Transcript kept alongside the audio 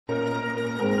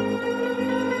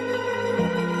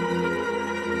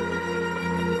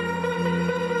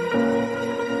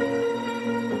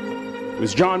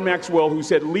was John Maxwell who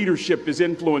said leadership is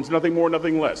influence, nothing more,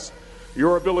 nothing less.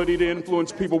 Your ability to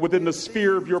influence people within the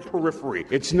sphere of your periphery.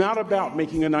 It's not about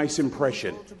making a nice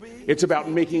impression. It's about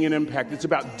making an impact. It's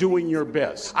about doing your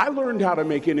best. I learned how to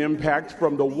make an impact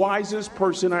from the wisest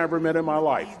person I ever met in my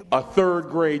life, a third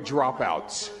grade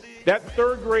dropout. That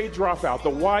third grade dropout, the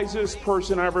wisest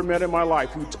person I ever met in my life,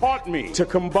 who taught me to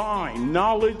combine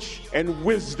knowledge and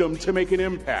wisdom to make an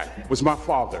impact, was my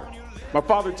father. My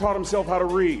father taught himself how to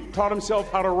read, taught himself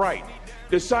how to write,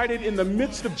 decided in the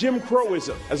midst of Jim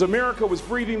Crowism, as America was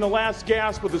breathing the last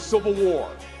gasp of the Civil War,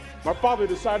 my father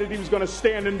decided he was going to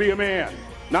stand and be a man.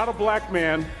 Not a black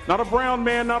man, not a brown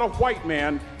man, not a white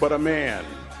man, but a man.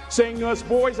 Saying to us,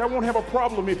 boys, I won't have a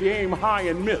problem if you aim high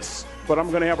and miss, but I'm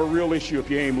going to have a real issue if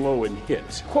you aim low and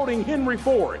hit. Quoting Henry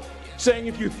Ford, saying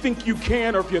if you think you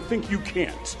can or if you think you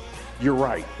can't, you're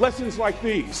right. Lessons like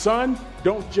these, son,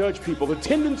 don't judge people. The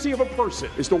tendency of a person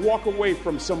is to walk away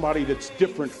from somebody that's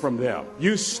different from them.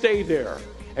 You stay there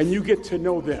and you get to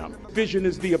know them. Vision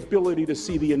is the ability to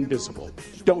see the invisible.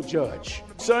 Don't judge.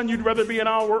 Son, you'd rather be an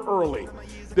hour early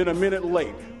than a minute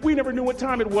late. We never knew what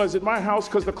time it was at my house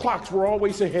because the clocks were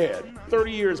always ahead.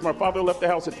 30 years, my father left the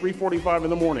house at 3:45 in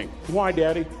the morning. Why,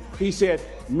 Daddy? He said,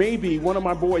 maybe one of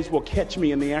my boys will catch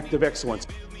me in the act of excellence.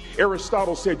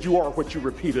 Aristotle said you are what you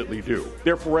repeatedly do.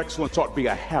 Therefore, excellence ought to be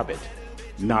a habit,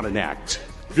 not an act.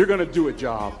 If you're going to do a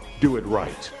job, do it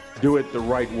right. Do it the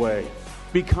right way.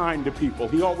 Be kind to people.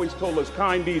 He always told us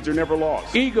kind deeds are never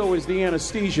lost. Ego is the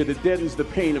anesthesia that deadens the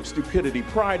pain of stupidity.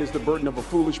 Pride is the burden of a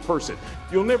foolish person.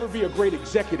 You'll never be a great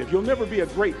executive. You'll never be a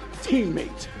great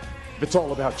teammate if it's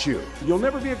all about you. You'll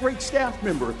never be a great staff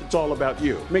member if it's all about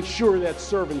you. Make sure that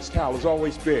servant's towel is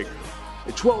always big.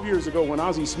 12 years ago, when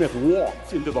Ozzie Smith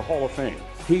walked into the Hall of Fame,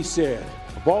 he said,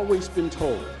 I've always been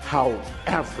told how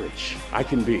average I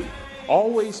can be.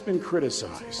 Always been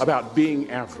criticized about being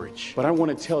average. But I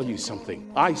want to tell you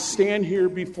something. I stand here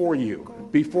before you,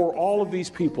 before all of these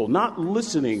people, not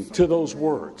listening to those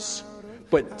words,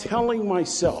 but telling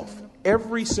myself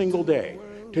every single day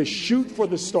to shoot for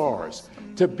the stars,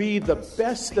 to be the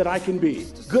best that I can be.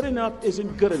 Good enough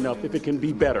isn't good enough if it can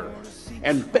be better.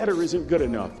 And better isn't good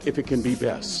enough if it can be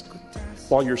best.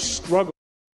 While you're struggling.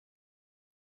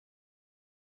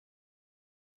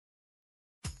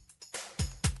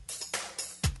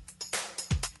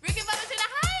 Rick and Bubba's in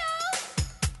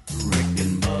Ohio.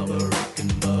 Rick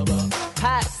and Bubba.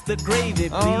 Pass the gravy,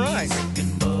 please. All right.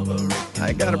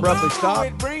 I got abruptly stopped.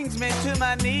 It brings me to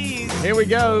my knees. Here we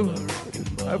go.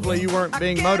 Hopefully you weren't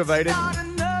being motivated.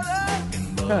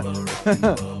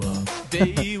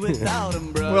 Day without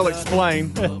umbrella. We'll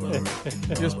explain.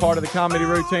 Just part of the comedy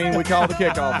routine we call the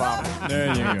kickoff hour.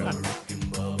 There you go.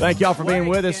 Thank y'all for being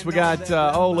with us. We got,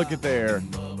 look at there.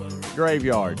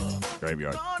 Graveyard.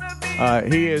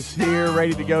 He is here,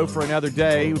 ready to go for another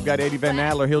day. We've got Eddie Van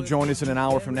Nadler. He'll join us in an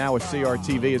hour from now with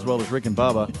CRTV, as well as Rick and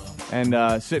Bubba.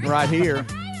 And sitting right here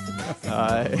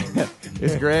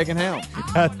is Greg and Helm.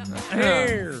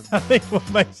 I think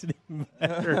what makes it even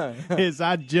better is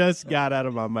I just got out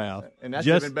of my mouth. And that's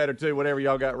even better, too. Whatever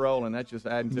y'all got rolling, that's just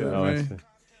adding to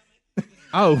it.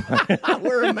 Oh,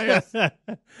 we're a mess.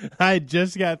 I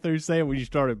just got through saying when you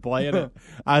started playing it,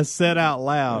 I said out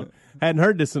loud, hadn't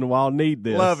heard this in a while, need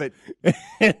this. Love it.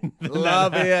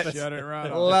 Love it. Shut it right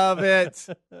off. Love it.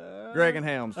 Greg and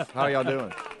Helms, how y'all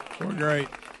doing? We're great.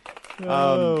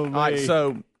 All right,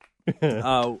 so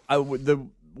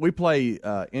we play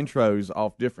intros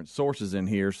off different sources in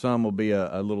here. Some will be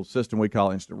a little system we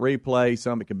call Instant Replay.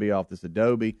 Some it could be off this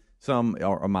Adobe. Some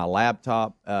are on my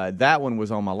laptop. That one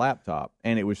was on my laptop,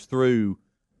 and it was through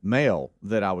mail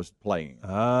that I was playing.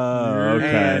 Oh,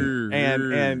 okay.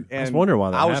 And I was wondering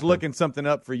why that I was happened. looking something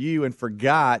up for you and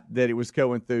forgot that it was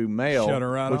going through mail, Shut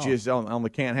her right which off. is on the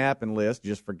can't happen list.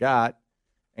 Just forgot.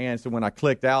 And so when I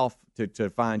clicked off to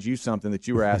find you something that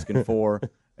you were asking for,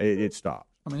 it stopped.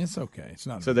 I mean, it's okay. It's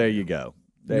not. So there you go.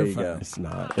 There You're you go. fine. It's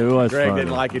not. It was Greg funny.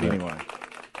 didn't like it anyway.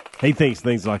 He thinks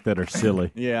things like that are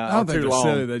silly. Yeah, I don't think too they're long.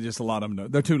 silly. They're just a lot of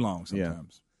them. They're too long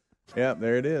sometimes. Yeah,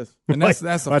 there it is. And that's the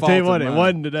I fault tell you what, of it mine.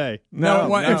 wasn't today.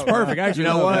 No, it's perfect. I actually You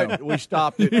know love what? that one. We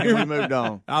stopped it and we moved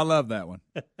on. I love that one.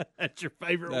 That's your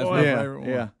favorite That's one. my Yeah, favorite one.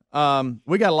 yeah.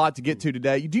 We got a lot to get to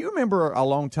today. Do you remember a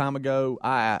long time ago?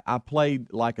 I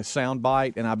played like a sound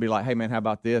bite, and I'd be like, "Hey man, how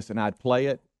about this?" And I'd play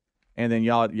it, and then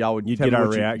y'all would You'd tell get me our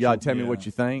what reaction. y'all tell me Yeah. what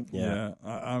you think. Yeah,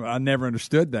 I never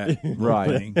understood that. Right,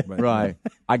 thing, but- right.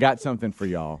 I got something for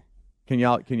y'all. Can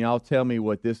y'all tell me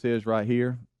what this is right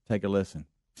here? Take a listen.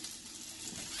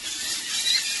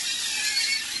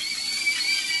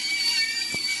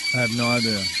 I have no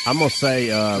idea. I'm gonna say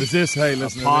Is this? Hey,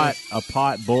 listen a to this.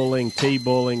 pot boiling, tea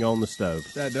boiling on the stove.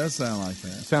 That does sound like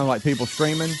that. Sounds like people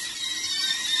screaming.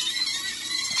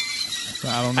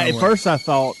 I don't know. At what- first, I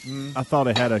thought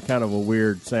it had a kind of a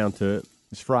weird sound to it.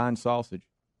 It's frying sausage.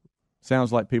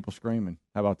 Sounds like people screaming.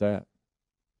 How about that?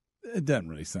 it doesn't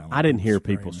really sound. Like I didn't hear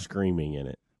people screaming. screaming in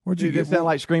it. Where'd you Dude, get it sound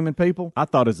like screaming people? I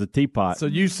thought it was a teapot. So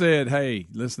you said, "Hey,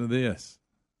 listen to this,"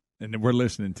 and then we're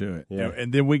listening to it. Yeah.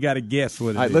 And then we got to guess what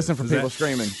it All right, is. listen for Is people that-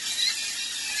 screaming.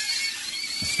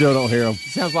 Still don't hear them.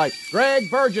 Sounds like Greg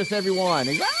Burgess, everyone.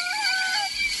 He's,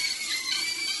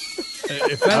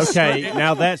 If that's Okay,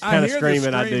 now that's I kind of hear the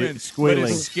screaming. I do screaming, but squealing.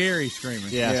 it's scary screaming.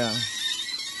 Yeah,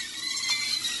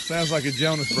 Sounds like a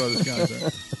Jonas Brothers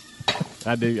concert.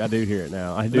 I do hear it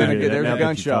now. I do There's hear it a now that you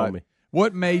gunshot. told me.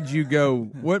 What made you go?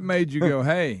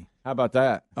 Hey, How about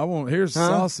that? I want here's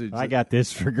sausage. I got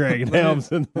this for Greg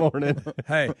Helms in the morning.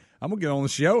 Hey, I'm gonna get on the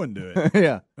show and do it.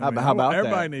 Yeah. I mean, how about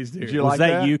everybody that? needs to hear Did it. you Was like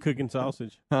that you cooking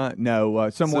sausage? No.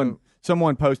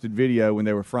 Someone posted video when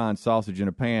they were frying sausage in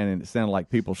a pan, and it sounded like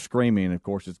people screaming. And of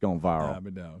course, it's going viral.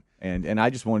 But dog. And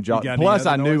I just want to You jot. got any Plus, other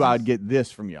I knew noises? I'd get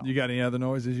this from y'all. You got any other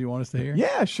noises you want us to hear?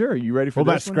 Yeah, sure. You ready for What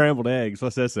about this one? scrambled eggs?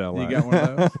 What's that sound You like? got one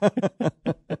of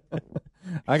those?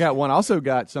 I got one. I also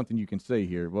got something you can see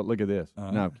here. Well, look at this.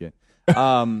 Uh-huh. No, I'm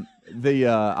kidding.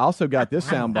 I also got this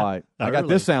sound bite. I got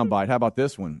this sound bite. How about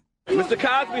this one? Mr.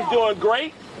 Cosby's doing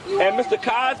great, and Mr.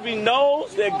 Cosby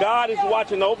knows that God is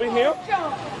watching over him.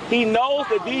 He knows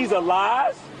that these are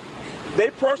lies. They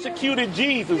persecuted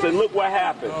Jesus, and look what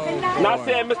happened. Not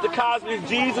saying Mr. Cosby is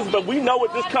Jesus, but we know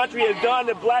what this country has done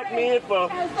to black men for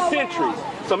centuries.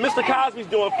 So Mr. Cosby's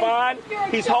doing fine.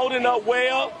 He's holding up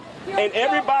well. And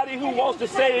everybody who wants to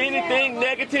say anything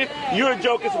negative, you're a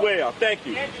joke as well. Thank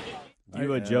you.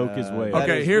 You a joke as well. That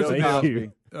Okay, is here's Bill the Cosby.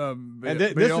 deal. And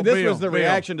this was the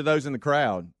reaction to those in the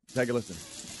crowd. Take a listen.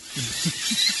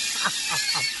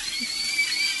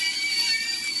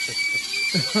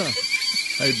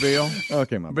 Hey, Bill.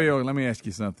 Okay, my bad. Bill, let me ask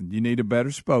you something. You need a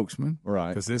better spokesman, Right.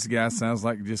 Because this guy sounds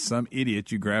like just some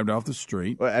idiot you grabbed off the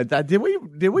street. Did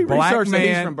we research that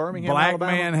he's from Birmingham, black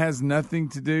Alabama? man has nothing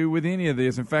to do with any of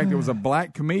this. In fact, there was a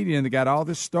black comedian that got all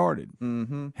this started.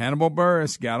 Mm-hmm. Hannibal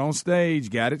Buress got on stage,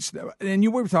 got it, and we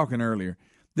were talking earlier.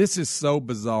 This is so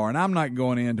bizarre, and I'm not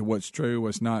going into what's true,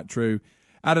 what's not true.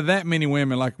 Out of that many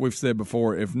women, like we've said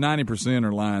before, if 90%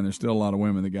 are lying, there's still a lot of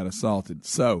women that got assaulted.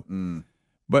 So,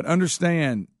 but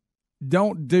understand,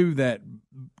 don't do that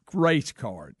race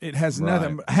card. It has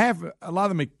nothing. A lot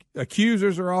of them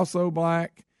accusers are also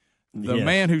black. The Yes.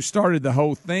 man who started the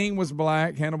whole thing was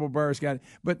black. Hannibal Buress got it.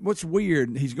 But what's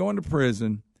weird, he's going to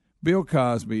prison. Bill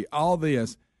Cosby, all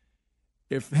this.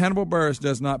 If Hannibal Buress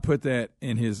does not put that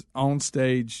in his on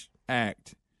stage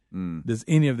act, does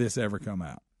any of this ever come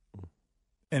out?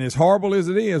 And as horrible as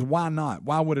it is, why not?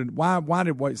 Why would it? Why did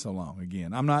it wait so long?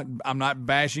 Again, I'm not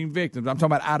bashing victims. I'm talking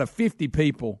about out of 50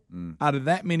 people, out of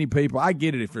that many people. I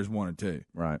get it if there's one or two.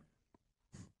 Right.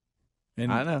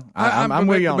 And I know. I'm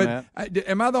with you on that.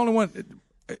 Am I the only one?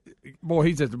 Boy,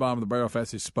 he's at the bottom of the barrel. If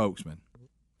that's his spokesman.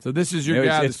 So this is your Yeah,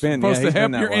 guy it's that's been- supposed yeah, to he's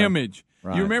been help your that way. image.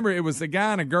 Right. You remember it was a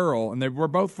guy and a girl, and they were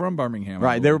both from Birmingham. I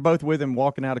Right. They believe. were both with him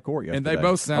walking out of court yesterday. And they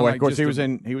both sound oh, like of course just he was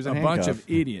in a bunch handcuffs. of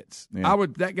idiots. Yeah.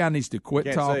 That guy needs to quit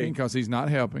Can't talking see. because he's not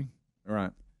helping.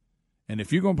 Right. And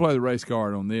if you're going to play the race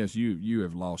card on this, you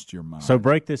have lost your mind. So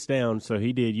break this down. So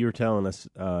he did. You were telling us.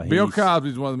 Bill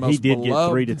Cosby's one of the most He did get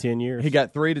beloved. 3 to 10 years. He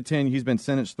got 3 to 10. He's been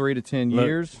sentenced 3 to 10 Look.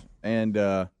 years. And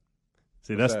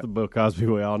See, that's that? the Bill Cosby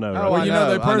we all know. Oh, right? Well, I you know,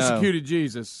 they know, I know. persecuted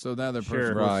Jesus, so now they're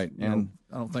persecuting. Right, You know, and-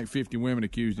 I don't think 50 women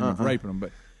accused him of raping them,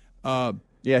 but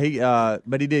yeah,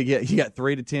 but he did get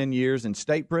 3 to 10 years in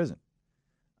state prison.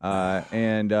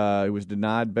 And he was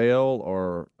denied bail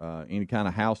or any kind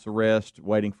of house arrest,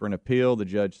 waiting for an appeal. The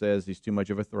judge says he's too much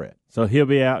of a threat. So he'll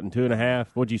be out in 2.5.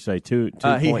 What'd you say? 2.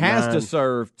 He has to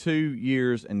serve 2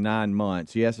 years and 9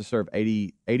 months. He has to serve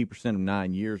 80% of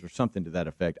 9 years or something to that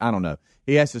effect. I don't know.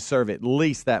 He has to serve at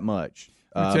least that much.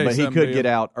 Let me tell you But he something, could Bill. get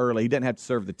out early. He doesn't have to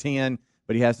serve the 10,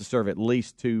 but he has to serve at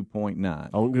least 2.9.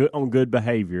 on good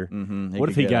behavior. Mhm, he What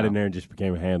if could he get got out. in there and just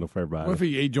became a handle for everybody? what if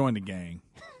he joined the gang?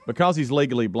 Because he's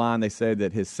legally blind, they said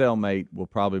that his cellmate will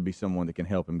probably be someone that can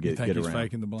help him You get think he's around.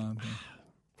 faking the blind thing?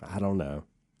 I don't know.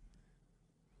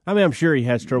 I mean, I'm sure he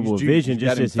has trouble with You vision.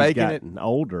 got Just him as he's faking it? gotten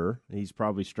older, he's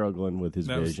probably struggling with his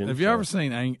vision. Have you so- ever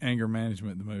seen Anger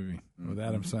Management, the movie with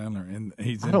Adam Sandler? And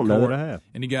he's in I don't know court, that I have.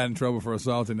 And he got in trouble for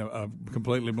assaulting a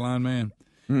completely blind man.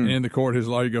 Hmm. And in the court, his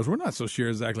lawyer goes, "We're not so sure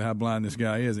exactly how blind this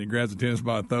guy is." And he grabs a tennis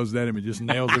ball, throws it at him, and just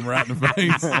nails him right in the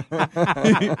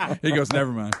face. He goes,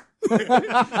 "Never mind."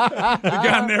 The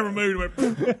guy never moved.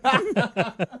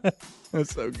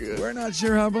 That's so good. We're not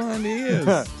sure how blind he is.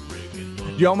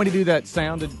 Do you want me to do that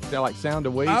sound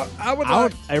a week? I would I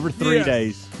like would, every 3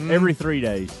 days. Every 3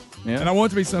 days. Yeah. and I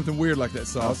want it to be something weird like that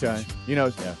sausage. Okay. You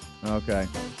know. Yeah. Okay.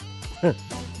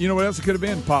 You know what else it could have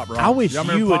been? Pop rock. I wish Y'all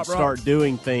remember you would Pop Rock? start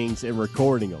doing things and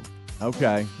recording them.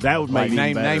 Okay. That would make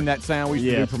Like it better. name that sound. We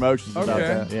used to Yes. do promotions about Okay.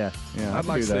 that. Yeah. Yeah. I I'd could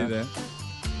like do to see that.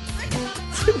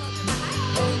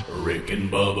 Rick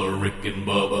and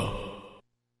Bubba.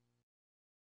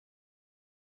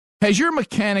 Has your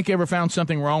mechanic ever found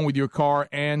something wrong with your car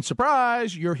and,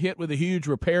 surprise, you're hit with a huge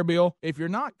repair bill? If you're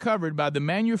not covered by the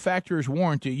manufacturer's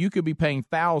warranty, you could be paying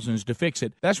thousands to fix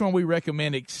it. That's when we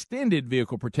recommend extended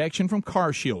vehicle protection from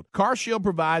CarShield. CarShield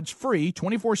provides free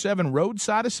 24/7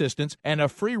 roadside assistance and a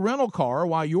free rental car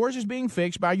while yours is being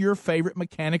fixed by your favorite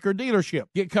mechanic or dealership.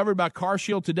 Get covered by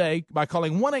CarShield today by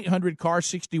calling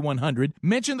 1-800-CAR-6100.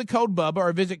 Mention the code BUBBA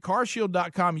or visit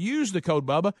carshield.com. Use the code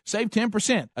BUBBA. Save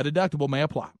 10%. A deductible may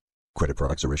apply. Credit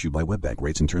products are issued by WebBank.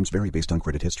 Rates and terms vary based on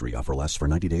credit history. Offer lasts for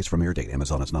 90 days from air date.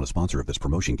 Amazon is not a sponsor of this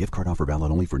promotion. Gift card offer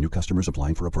valid only for new customers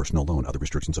applying for a personal loan. Other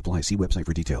restrictions apply. See website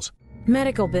for details.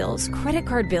 Medical bills, credit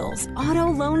card bills,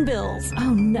 auto loan bills.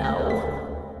 Oh no.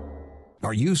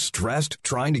 Are you stressed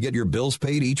trying to get your bills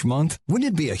paid each month?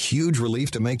 Wouldn't it be a huge relief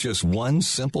to make just one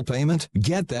simple payment?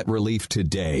 Get that relief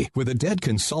today with a debt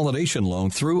consolidation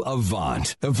loan through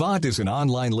Avant. Avant is an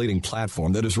online leading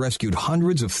platform that has rescued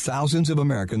hundreds of thousands of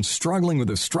Americans struggling with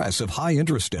the stress of high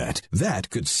interest debt.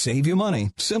 That could save you money,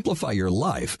 simplify your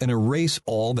life, and erase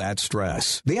all that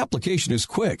stress. The application is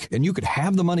quick, and you could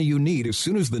have the money you need as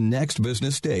soon as the next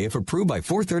business day if approved by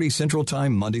 4:30 Central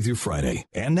Time, Monday through Friday.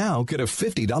 And now get a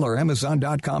 $50 Amazon.com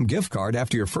gift card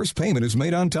after your first payment is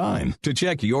made on time. To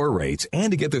check your rates and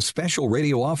to get the special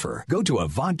radio offer, go to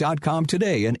Avant.com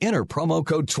today and enter promo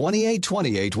code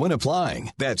 2828 when applying.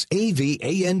 That's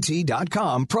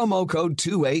AVANT.com, promo code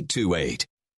 2828.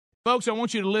 Folks, I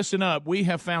want you to listen up. We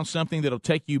have found something that'll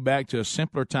take you back to a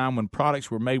simpler time when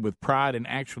products were made with pride and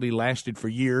actually lasted for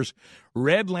years.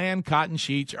 Redland cotton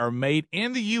sheets are made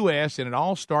in the U.S., and it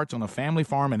all starts on a family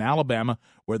farm in Alabama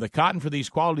where the cotton for these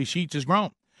quality sheets is grown.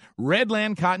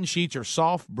 Redland cotton sheets are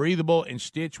soft, breathable, and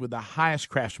stitched with the highest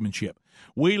craftsmanship.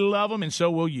 We love them, and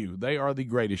so will you. They are the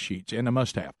greatest sheets and a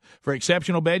must-have. For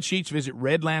exceptional bed sheets, visit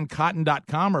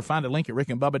redlandcotton.com or find a link at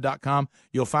rickandbubba.com.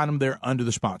 You'll find them there under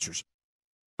the sponsors.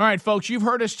 All right, folks, you've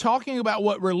heard us talking about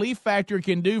what Relief Factor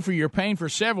can do for your pain for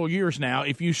several years now.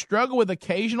 If you struggle with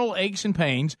occasional aches and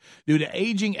pains due to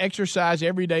aging, exercise,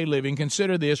 everyday living,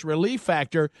 consider this. Relief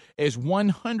Factor is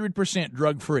 100%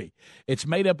 drug-free. It's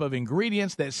made up of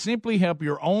ingredients that simply help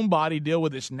your own body deal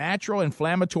with its natural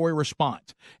inflammatory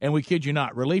response. And we kid you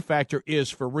not, Relief Factor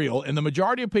is for real. And the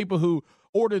majority of people who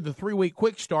ordered the 3-week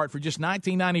quick start for just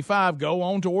 $19.95 go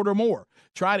on to order more.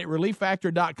 Try it at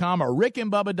ReliefFactor.com or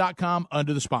rickandbubba.com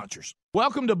under the sponsors.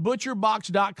 Welcome to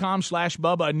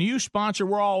ButcherBox.com/Bubba, a new sponsor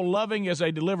we're all loving as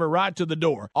they deliver right to the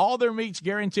door. All their meat's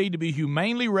guaranteed to be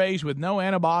humanely raised with no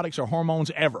antibiotics or hormones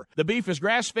ever. The beef is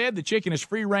grass-fed, the chicken is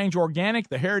free-range organic,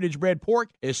 the heritage-bred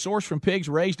pork is sourced from pigs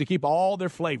raised to keep all their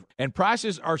flavor. And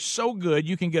prices are so good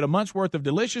you can get a month's worth of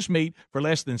delicious meat for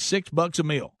less than $6 a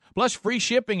meal. Plus free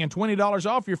shipping and $20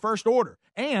 off your first order.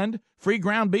 And free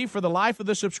ground beef for the life of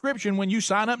the subscription when you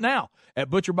sign up now at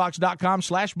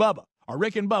ButcherBox.com/Bubba or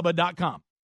rickandbubba.com.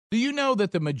 Do you know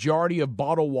that the majority of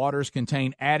bottled waters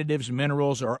contain additives,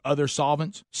 minerals, or other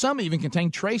solvents? Some even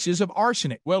contain traces of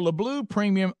arsenic. Well, LeBlue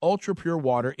Premium Ultra Pure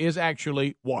Water is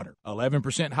actually water.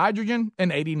 11% hydrogen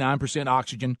and 89%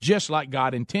 oxygen, just like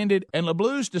God intended. And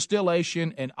LeBlue's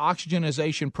distillation and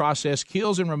oxygenization process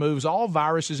kills and removes all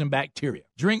viruses and bacteria.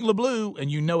 Drink LeBlue, and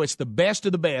you know it's the best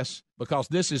of the best, because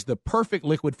this is the perfect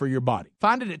liquid for your body.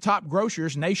 Find it at top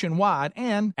grocers nationwide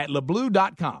and at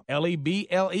lebleu.com,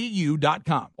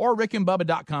 LEBLEU.com, or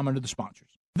rickandbubba.com under the sponsors.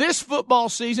 This football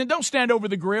season, don't stand over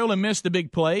the grill and miss the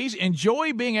big plays.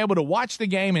 Enjoy being able to watch the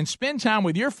game and spend time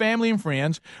with your family and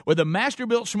friends with a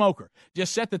Masterbuilt smoker.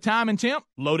 Just set the time and temp,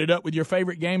 load it up with your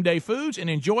favorite game day foods, and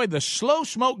enjoy the slow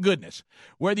smoke goodness.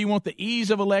 Whether you want the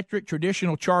ease of electric,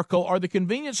 traditional charcoal, or the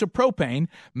convenience of propane,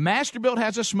 Masterbuilt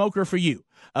has a smoker for you.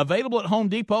 Available at Home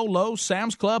Depot, Lowe's,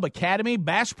 Sam's Club, Academy,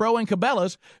 Bass Pro, and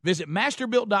Cabela's. Visit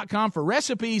Masterbuilt.com for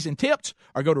recipes and tips,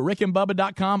 or go to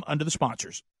rickandbubba.com under the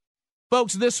sponsors.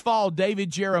 Folks, this fall,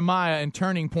 David Jeremiah and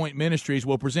Turning Point Ministries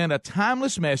will present a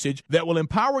timeless message that will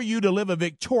empower you to live a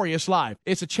victorious life.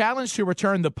 It's a challenge to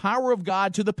return the power of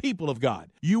God to the people of God.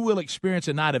 You will experience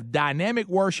a night of dynamic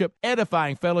worship,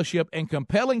 edifying fellowship, and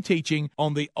compelling teaching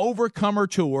on the Overcomer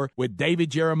Tour with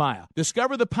David Jeremiah.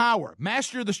 Discover the power,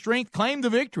 master the strength, claim the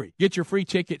victory. Get your free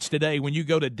tickets today when you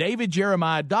go to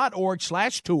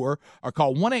davidjeremiah.org/tour or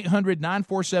call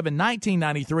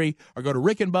 1-800-947-1993 or go to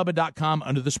rickandbubba.com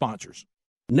under the sponsors.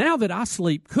 Now that I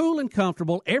sleep cool and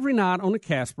comfortable every night on a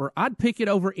Casper, I'd pick it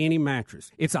over any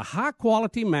mattress. It's a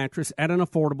high-quality mattress at an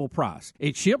affordable price.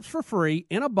 It ships for free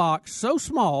in a box so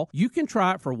small you can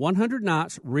try it for 100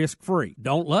 nights risk-free.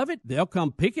 Don't love it? They'll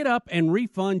come pick it up and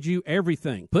refund you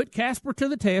everything. Put Casper to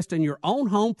the test in your own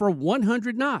home for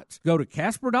 100 nights. Go to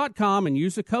Casper.com and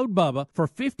use the code BUBBA for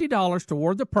 $50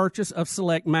 toward the purchase of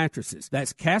select mattresses.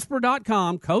 That's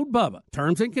Casper.com, code BUBBA.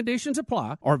 Terms and conditions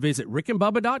apply, or visit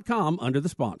rickandbubba.com under the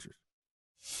sponsors. To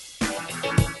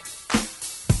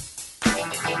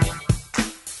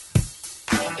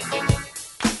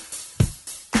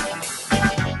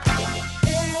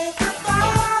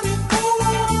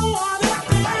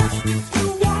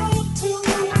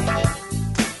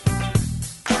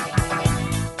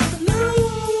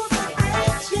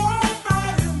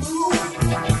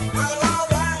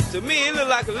me, it look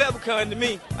like a leprechaun to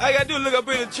me. All I gotta do is look up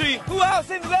in the tree. Who else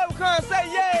seen the leprechaun say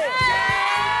yeah?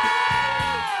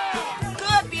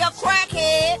 Could be a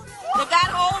crackhead that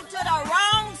got hold to the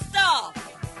wrong stuff.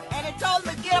 And it told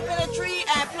him to get up in a tree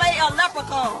and play a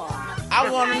leprechaun.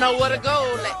 I want to know where to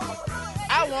go.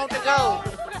 I want to go.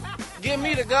 Give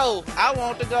me the go. I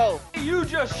want to go. You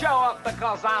just show up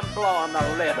because I'm blowing the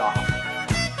lid off.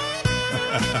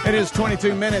 It is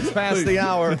 22 minutes past the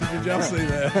hour. Did y'all see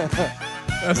that?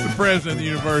 That's the president of the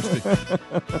university.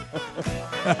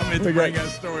 I meant to bring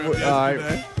that story up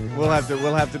yesterday.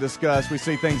 We'll have to discuss. We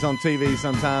see things on TV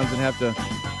sometimes and have to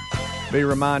be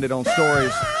reminded on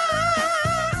stories.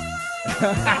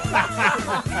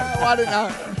 Why didn't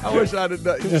I wish I'd have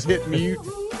just hit mute.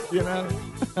 You know,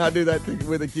 I do that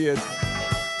with the kids.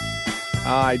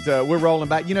 All right, we're rolling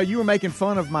back. You know, you were making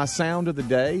fun of my sound of the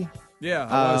day. Yeah,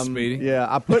 I was, Speedy. Yeah,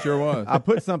 I sure was. I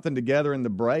put something together in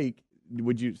the break.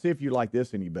 Would you see if you like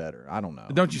this any better? I don't know.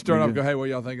 Don't you start off and go, hey, what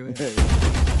y'all think of this?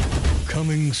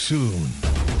 Coming soon,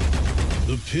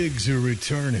 the pigs are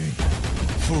returning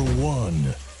for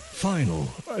one final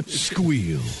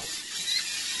squeal.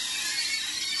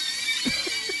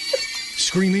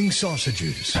 Screaming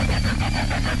Sausages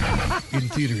in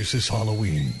theaters this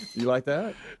Halloween. You like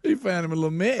that? He found him a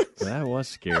little mix. That was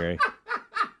scary.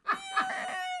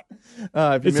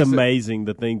 It's amazing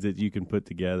the things that you can put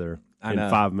together in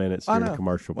 5 minutes during a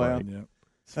commercial break. Well,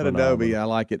 at Adobe, I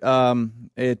like it.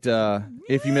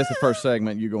 If you miss the first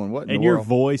segment, you're going, what in and the your world?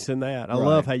 voice in that. I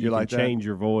love how you can like change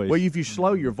your voice. Well, if you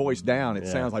slow your voice down, it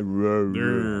sounds like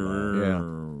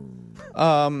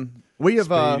yeah.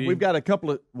 We've got a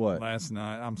couple of what? Last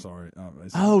night, I'm sorry.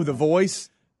 The voice?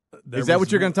 Is that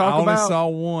what you're going to talk about? I only saw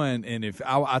one, and if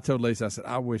I told Lisa, I said,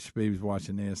 I wish Speedy was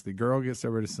watching this. The girl gets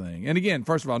over to sing. And again,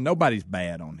 first of all, nobody's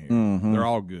bad on here. Mm-hmm. They're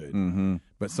all good. Mm-hmm.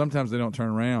 But sometimes they don't turn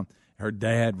around. Her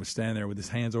dad was standing there with his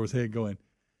hands over his head going,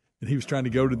 and he was trying to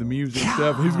go to the music and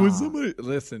stuff. He's with somebody.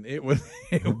 Listen, it was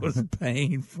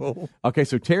painful. Okay,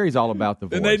 so Terry's all about the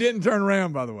voice. And they didn't turn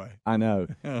around, by the way. I know.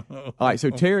 All right,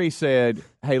 so Terry said,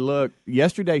 hey, look,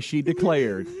 yesterday she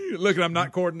declared. Look, I'm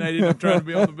not coordinated. I'm trying to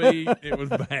be on the beat. It was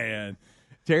bad.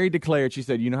 Terry declared, she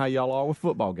said, you know how y'all are with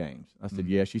football games? I said,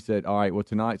 yeah. She said, all right, well,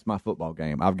 tonight's my football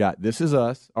game. I've got This Is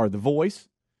Us, or The Voice,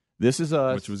 This Is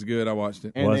Us. Which was good. I watched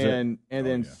it. And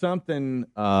then something,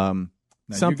 some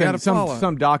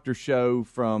doctor show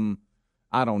from,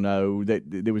 I don't know,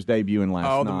 that was debuting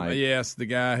last night. Yes, the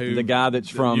guy that's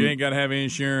from. You ain't got to have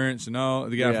insurance and all.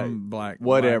 The guy from Black.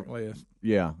 Whatever. Blacklist.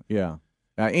 Yeah.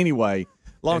 Anyway.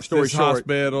 Long story this short,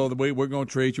 hospital. We're going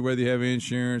to treat you whether you have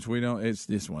insurance. We don't. It's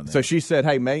this one. So she said,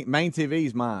 "Hey, main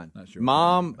TV's mine.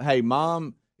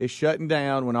 Mom is shutting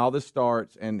down when all this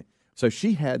starts." And so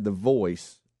she had The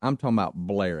Voice. I'm talking about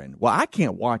blaring. Well, I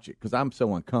can't watch it because I'm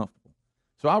so uncomfortable.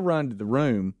 So I run to the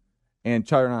room and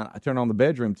turn on the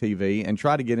bedroom TV and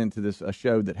try to get into a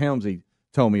show that Helmsy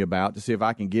told me about to see if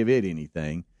I can give it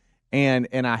anything. And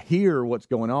I hear what's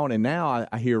going on, and now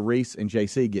I hear Reese and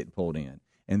JC getting pulled in.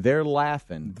 And they're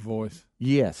laughing. The Voice.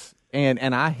 Yes.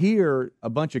 And I hear a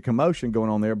bunch of commotion going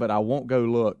on there, but I won't go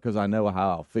look because I know how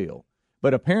I'll feel.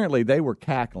 But apparently they were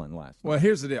cackling last night. Well,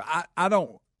 here's the deal.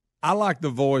 I like The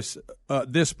Voice,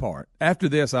 this part. After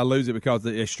this, I lose it because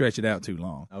they stretch it out too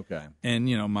long. Okay. And,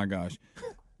 my gosh.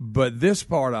 But this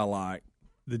part I like.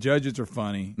 The judges are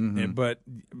funny, but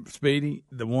Speedy,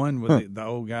 the one with the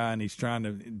old guy, and he's trying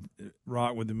to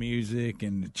rock with the music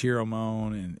and cheer him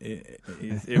on, and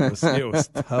it was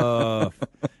tough,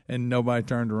 and nobody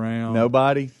turned around.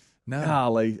 Nobody? No.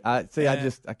 Golly. I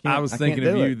can't. I was thinking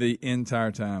of you the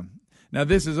entire time. Now,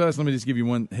 This Is Us. Let me just give you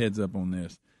one heads up on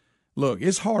this. Look,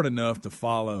 it's hard enough to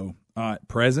follow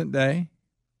present day.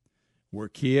 We're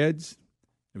kids.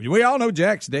 We all know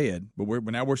Jack's dead, but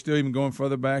now we're still even going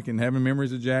further back and having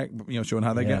memories of Jack, showing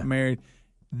how they got married.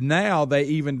 Now they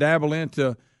even dabble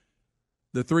into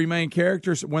the three main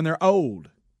characters when they're old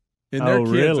and their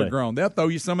kids are grown. They'll throw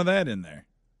you some of that in there.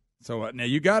 So now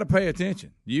you got to pay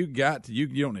attention. You got to. You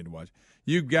don't need to watch.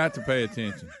 You got to pay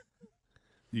attention.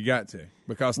 You got to,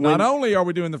 because not only are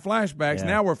we doing the flashbacks,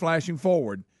 now we're flashing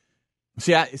forward.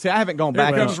 See, I haven't gone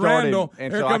back and started. Randall.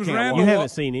 And Here so comes I can't Randall. You watch. haven't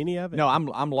seen any of it? No,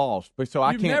 I'm lost. But so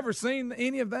I You've can't. never seen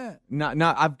any of that.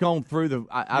 No, I've gone through the.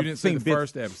 I've You didn't seen see the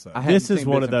first episode. This is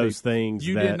one of those things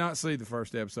You that did not see the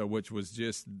first episode, which was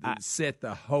just set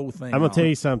the whole thing. I'm going off. to tell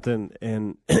you something,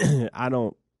 and I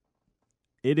don't.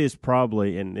 It is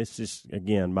probably, and it's just,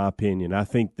 again, my opinion, I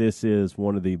think this is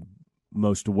one of the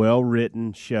most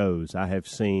well-written shows I have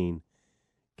seen.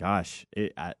 Gosh,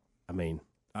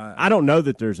 I don't know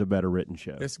that there's a better written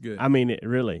show. It's good. I mean,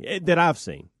 that I've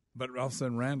seen. But all of a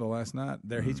sudden, Randall last night,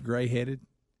 he's gray-headed,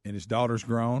 and his daughter's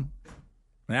grown.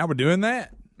 Now we're doing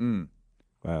that.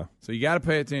 Wow. So you got to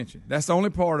pay attention. That's the only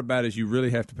part about it is you really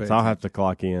have to pay So attention. I'll have to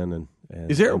clock in and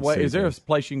Is there a and way? see Is there a this.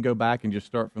 place you can go back and just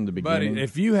start from the beginning? Buddy,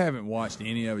 if you haven't watched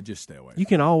any of it, just stay away. You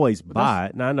can always buy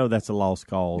it, and I know that's a lost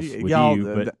cause with y'all, you,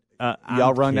 but y'all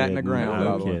I'm run that in the kidding. ground,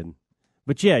 by I'm the way. kidding.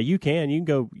 But yeah, you can. You can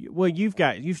go. Well,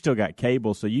 you've still got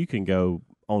cable, so you can go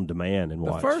on demand and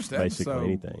The watch first basically episode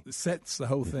anything. sets the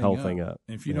whole thing up.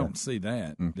 And if you don't see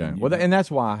that, Okay. then Well, and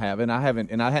that's why I haven't. I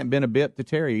hadn't been a bit to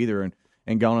Terry either,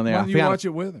 and gone in there. Why didn't you watch it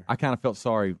with her? I kind of felt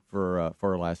sorry for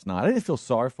her last night. I didn't feel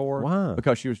sorry for her. Why?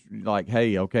 Because she was like,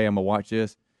 "Hey, okay, I'm gonna watch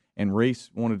this." And Reese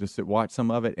wanted to watch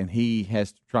some of it, and he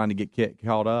has trying to get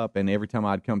caught up. And every time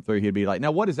I'd come through, he'd be like,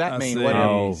 "Now, what does that mean?"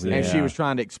 see. And she was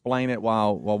trying to explain it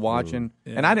while watching.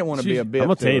 Yeah. And I didn't want to be a bit. I'm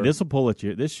gonna tell you,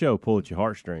 her. this show will pull at your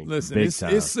heartstrings. Listen, big it's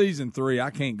time. season 3. I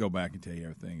can't go back and tell you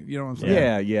everything. You know what I'm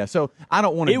saying? Yeah. So I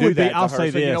don't want to It do would be- that. To I'll her. say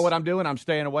So you know this. what I'm doing? I'm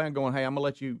staying away. I'm going, "Hey, I'm gonna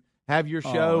let you have your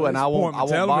show, and it's I won't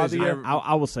appointment bother television. you."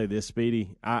 I will say this,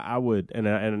 Speedy. I would, and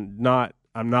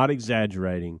I'm not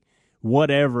exaggerating.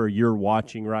 Whatever you're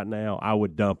watching right now, I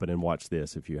would dump it and watch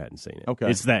this if you hadn't seen it.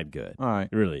 Okay. It's that good. All right.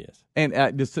 It really is. And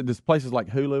does places like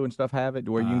Hulu and stuff have it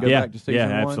where you can go Yeah. back to season Yeah,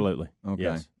 one? absolutely. Okay.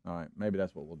 Yes. All right. Maybe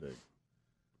that's what we'll do.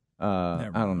 I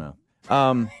Never don't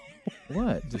know.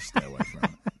 What? Just stay away from it.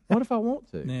 What if I want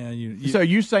to? Yeah, So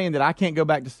you're saying that I can't go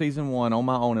back to season 1 on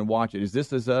my own and watch it? Is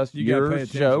this us, you gotta pay your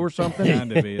attention. show or something?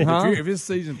 Kind of is. Huh? If it's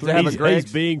season 3, Does it have a He's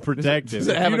Greg's- being protective. Does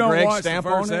it have if a you don't Greg watch stamp the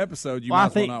first on it? episode, you Well, might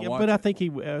as well not watch but it. I think he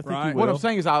will. What I'm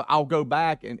saying is I'll go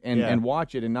back and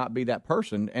watch it and not be that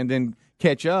person and then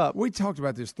catch up. We talked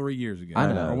about this 3 years ago.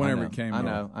 I know, or whenever I know, it came I out.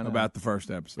 know. About the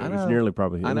first episode. I It was know. nearly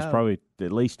probably. I It was know. probably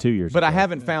at least 2 years. But ago. I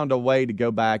haven't found a way to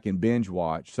go back and binge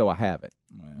watch, so I haven't.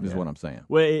 Is what I'm saying.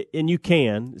 Well, and you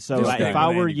can. So Just if stick I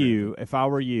with were Andy you,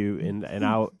 and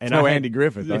No I had, Andy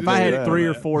Griffith. if I had 3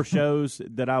 or 4 shows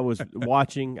that I was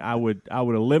watching, I would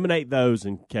eliminate those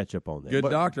and catch up on them. Good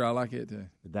Doctor, I like it too.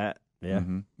 That yeah.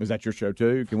 Is that your show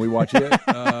too? Can we watch it?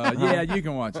 Yeah, you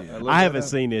can watch it. I haven't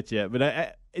seen it yet,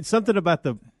 but it's something about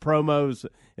the promos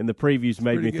and the previews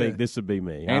made me pretty think good. this would be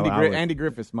me. Andy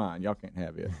Griffith's mine. Y'all can't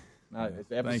have it. It's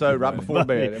the episode right buddy. before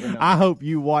bed. Every night. I hope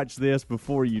you watched this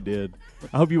before you did.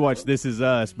 I hope you watched This Is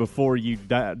Us before you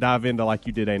dive into like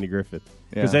you did Andy Griffith.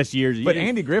 Because Yeah. that's years. But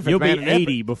Andy Griffith, you'll man, be an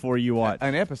 80 before you watch.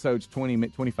 An episode's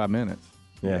 25 minutes.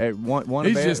 Yeah. One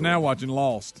He's bed- just now watching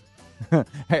Lost.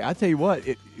 Hey, I tell you what,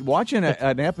 watching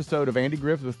an episode of Andy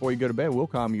Griffith before you go to bed will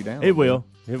calm you down. It will.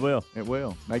 It will. It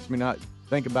will. Makes me not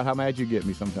think about how mad you get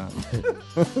me sometimes.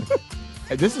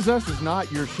 Hey, This Is Us is not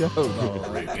your show.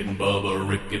 Rick and Bubba,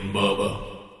 Rick and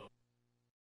Bubba.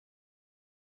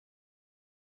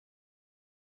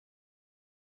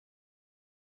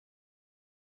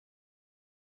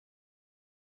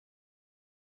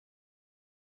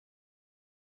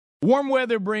 Warm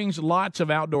weather brings lots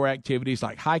of outdoor activities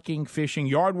like hiking, fishing,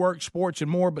 yard work, sports, and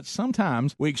more, but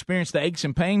sometimes we experience the aches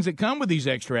and pains that come with these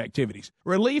extra activities.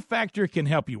 Relief Factor can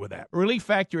help you with that. Relief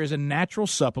Factor is a natural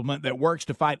supplement that works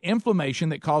to fight inflammation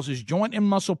that causes joint and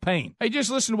muscle pain. Hey,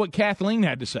 just listen to what Kathleen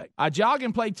had to say. I jog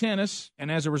and play tennis, and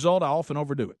as a result, I often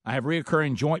overdo it. I have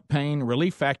reoccurring joint pain.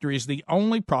 Relief Factor is the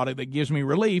only product that gives me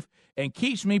relief and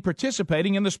keeps me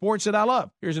participating in the sports that I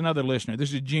love. Here's another listener.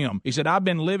 This is Jim. He said, I've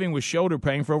been living with shoulder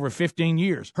pain for over 15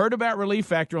 years. Heard about Relief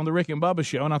Factor on the Rick and Bubba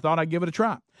show, and I thought I'd give it a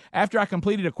try. After I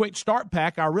completed a quick start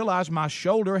pack, I realized my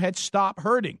shoulder had stopped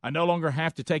hurting. I no longer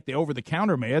have to take the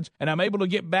over-the-counter meds, and I'm able to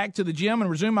get back to the gym and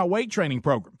resume my weight training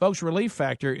program. Folks, Relief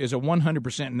Factor is a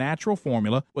 100% natural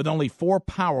formula with only 4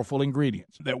 powerful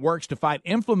ingredients that works to fight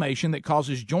inflammation that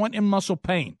causes joint and muscle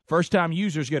pain. First-time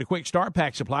users get a quick start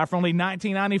pack supply for only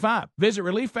 $19.95. Visit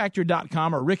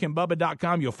ReliefFactor.com or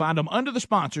RickandBubba.com. You'll find them under the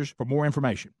sponsors for more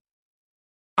information.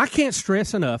 I can't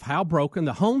stress enough how broken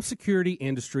the home security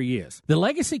industry is. The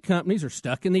legacy companies are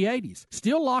stuck in the 80s,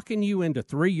 still locking you into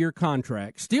 3-year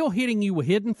contracts, still hitting you with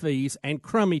hidden fees and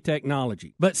crummy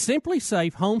technology. But Simply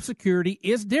Safe Home Security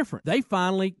is different. They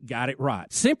finally got it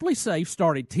right. Simply Safe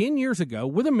started 10 years ago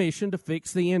with a mission to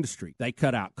fix the industry. They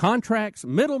cut out contracts,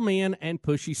 middlemen, and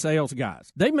pushy sales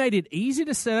guys. They made it easy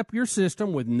to set up your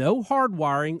system with no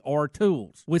hardwiring or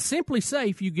tools. With Simply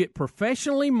Safe, you get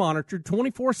professionally monitored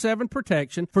 24/7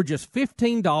 protection for just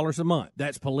 $15 a month.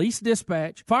 That's police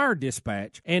dispatch, fire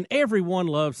dispatch, and everyone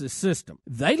loves this system.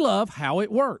 They love how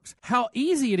it works, how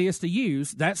easy it is to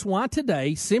use. That's why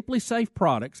today Simply Safe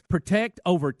products protect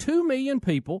over 2 million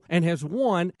people and has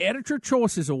won Editor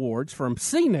Choices Awards from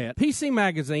CNET, PC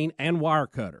Magazine, and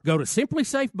Wirecutter. Go to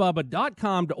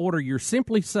simplysafebubba.com to order your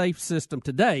Simply Safe system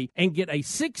today and get a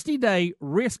 60-day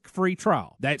risk-free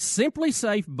trial. That's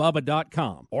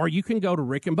simplysafebubba.com. Or you can go to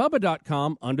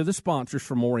rickandbubba.com under the sponsors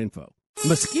for more info.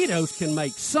 Mosquitoes can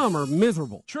make summer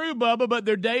miserable. True, Bubba, but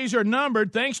their days are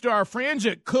numbered thanks to our friends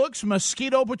at Cook's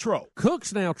Mosquito Patrol.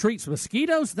 Cook's now treats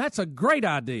mosquitoes? That's a great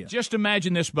idea. Just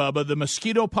imagine this, Bubba. The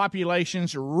mosquito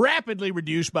populations rapidly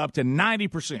reduced by up to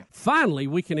 90%. Finally,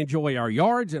 we can enjoy our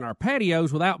yards and our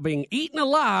patios without being eaten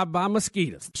alive by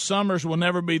mosquitoes. Summers will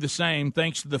never be the same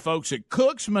thanks to the folks at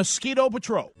Cook's Mosquito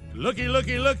Patrol. Looky,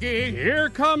 looky, looky. Here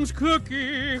comes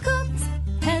Cookie. Cook's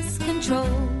Pest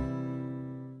Control.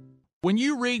 When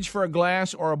you reach for a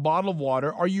glass or a bottle of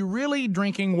water, are you really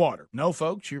drinking water? No,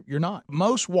 folks, you're not.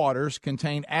 Most waters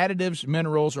contain additives,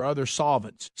 minerals, or other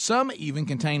solvents. Some even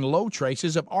contain low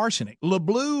traces of arsenic.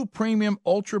 LeBlue Premium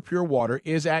Ultra Pure Water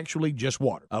is actually just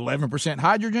water. 11%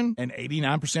 hydrogen and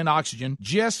 89% oxygen,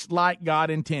 just like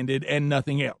God intended and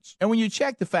nothing else. And when you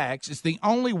check the facts, it's the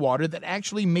only water that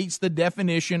actually meets the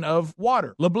definition of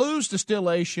water. LeBlue's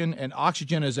distillation and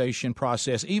oxygenization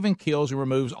process even kills and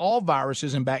removes all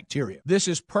viruses and bacteria. This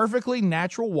is perfectly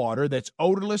natural water that's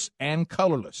odorless and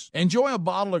colorless. Enjoy a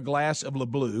bottle or glass of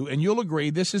LeBlue, and you'll agree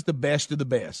this is the best of the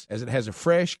best, as it has a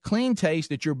fresh, clean taste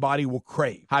that your body will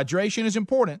crave. Hydration is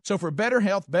important, so for better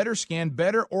health, better skin,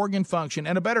 better organ function,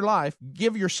 and a better life,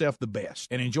 give yourself the best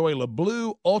and enjoy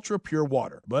LeBlue Ultra Pure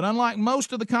Water. But unlike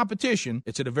most of the competition,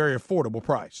 it's at a very affordable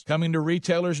price. Coming to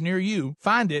retailers near you,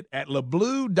 find it at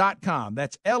leblue.com.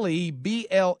 That's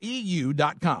LEBLEU.com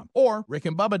or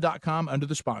rickandbubba.com under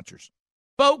the sponsors.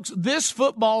 Folks, this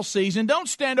football season, don't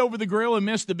stand over the grill and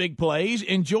miss the big plays.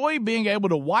 Enjoy being able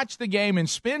to watch the game and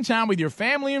spend time with your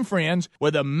family and friends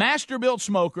with a Masterbuilt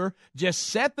smoker. Just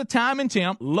set the time and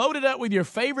temp, load it up with your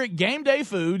favorite game day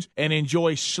foods, and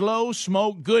enjoy slow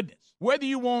smoke goodness. Whether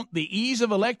you want the ease of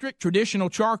electric,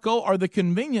 traditional charcoal, or the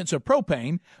convenience of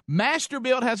propane,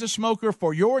 Masterbuilt has a smoker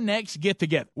for your next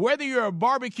get-together. Whether you're a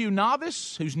barbecue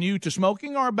novice who's new to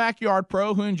smoking or a backyard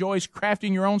pro who enjoys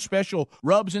crafting your own special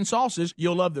rubs and sauces,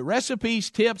 you'll love the recipes,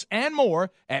 tips, and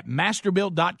more at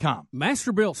Masterbuilt.com.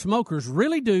 Masterbuilt smokers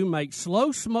really do make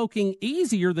slow smoking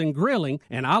easier than grilling,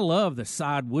 and I love the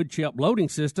side wood chip loading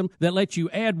system that lets you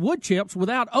add wood chips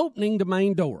without opening the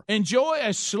main door. Enjoy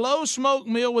a slow smoke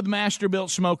meal with Masterbuilt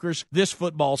smokers this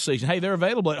football season. Hey, they're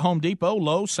available at Home Depot,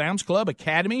 Lowe's, Sam's Club,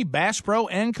 Academy, Bass Pro,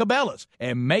 and Cabela's.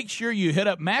 And make sure you hit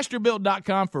up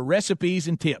Masterbuilt.com for recipes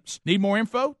and tips. Need more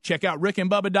info? Check out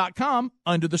rickandbubba.com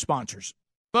under the sponsors.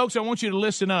 Folks, I want you to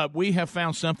listen up. We have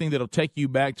found something that'll take you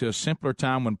back to a simpler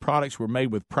time when products were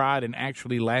made with pride and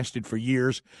actually lasted for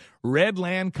years.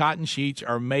 Redland cotton sheets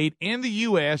are made in the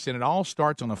U.S., and it all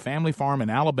starts on a family farm in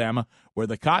Alabama where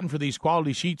the cotton for these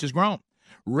quality sheets is grown.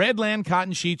 Redland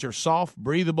cotton sheets are soft,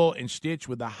 breathable, and stitched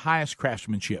with the highest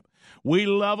craftsmanship. We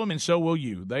love them, and so will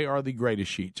you. They are the greatest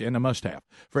sheets and a must-have.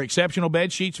 For exceptional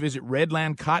bed sheets, visit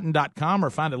redlandcotton.com or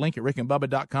find a link at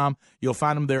rickandbubba.com. You'll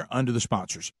find them there under the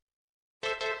sponsors.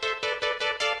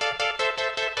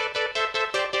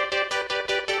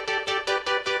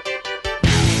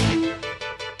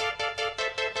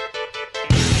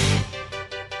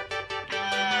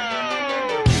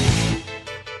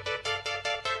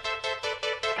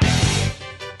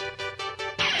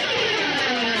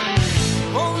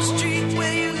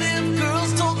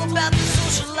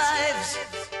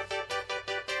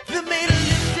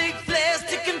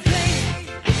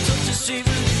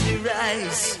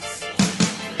 Eyes.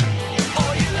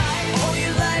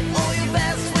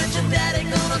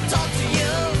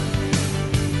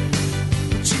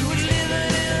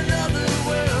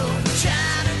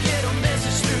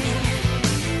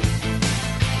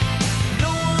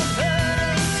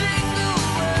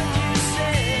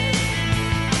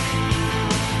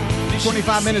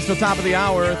 55 minutes till top of the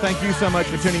hour. Thank you so much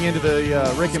for tuning into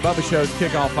the Rick and Bubba Show's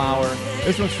kickoff hour.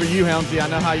 This one's for you, Helmsy. I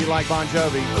know how you like Bon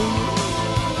Jovi.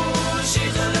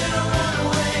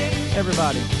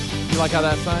 Everybody, you like how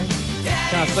that sang?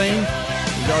 Can I sing?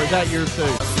 Or is that yours too?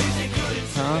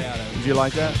 Huh? Did you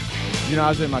like that? You know, I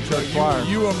was in my church choir.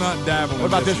 You will not dabble. What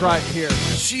about this right here?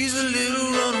 She's a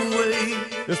little runaway.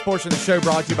 This portion of the show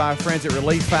brought to you by our friends at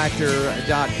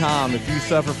ReliefFactor.com. If you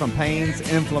suffer from pains,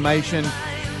 inflammation,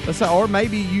 or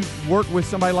maybe you work with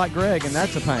somebody like Greg and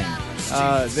that's a pain,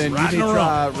 then you need to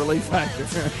try Relief Factor.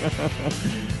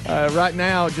 Right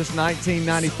now, just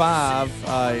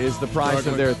 $19.95 is the price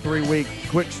of their 3-week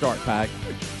quick start pack.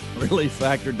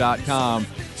 ReliefFactor.com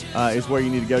is where you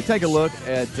need to go. Take a look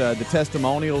at the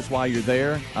testimonials while you're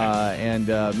there and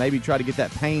maybe try to get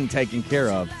that pain taken care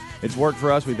of. It's worked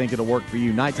for us. We think it'll work for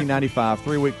you. $19.95,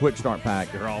 3-week quick start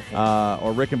pack. You're awful.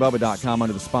 Or rickandbubba.com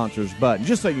under the sponsors button.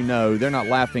 Just so you know, they're not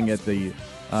laughing at the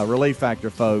Relief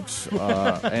Factor folks,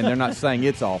 and they're not saying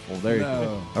it's awful. They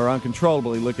are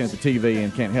uncontrollably looking at the TV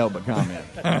and can't help but comment.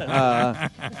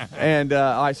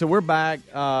 All right, so we're back.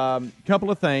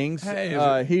 Couple of things.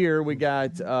 Here we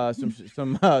got some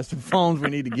phones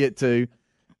we need to get to,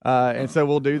 and so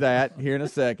we'll do that here in a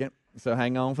second. So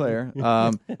hang on there.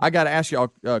 I got to ask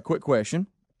y'all a quick question.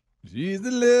 She's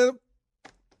a little.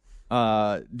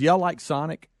 Do y'all like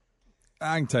Sonic?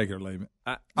 I can take it or leave it.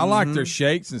 I like their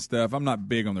shakes and stuff. I'm not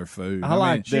big on their food. I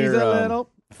like their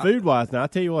food-wise. Now, I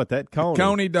tell you what, that Coney.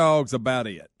 Coney dog's about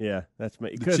it. Yeah, that's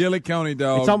me. The chili Coney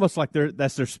dog. It's almost like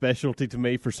that's their specialty to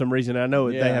me for some reason. I know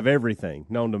they have everything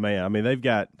known to man. I mean, they've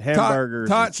got hamburgers,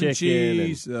 tots and chicken,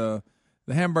 cheese. The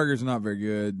hamburgers are not very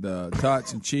good.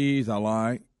 Tots and cheese I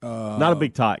like. Not a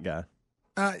big tot guy.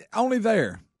 Only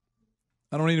there.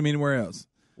 I don't eat them anywhere else.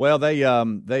 Well, they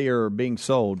are being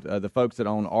sold. The folks that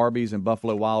own Arby's and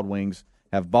Buffalo Wild Wings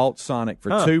have bought Sonic for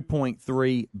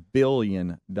 $2.3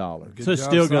 billion. So it's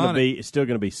still going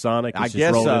to be Sonic. It's I just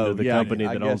guess rolled so. Into the company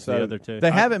that owns the other two.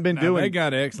 They haven't been doing. They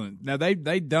got excellent. Now they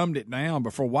dumbed it down,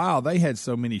 but for a while they had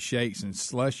so many shakes and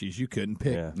slushies you couldn't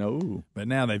pick. Yeah. No, but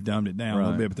now they've dumbed it down a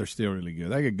little bit, but they're still really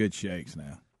good. They got good shakes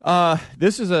now.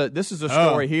 This is a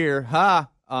story here.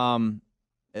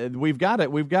 We've got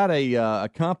a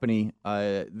company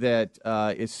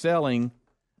that is selling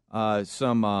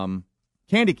some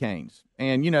candy canes,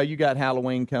 and you got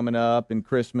Halloween coming up and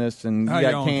Christmas, and you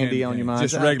got candy on your mind.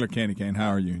 Just regular candy cane. How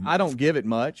are you? I don't give it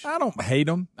much. I don't hate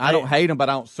them. I don't hate them, but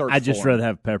I don't search. I just for rather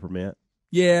have peppermint.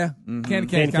 Yeah, candy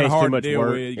cane's kind of hard to deal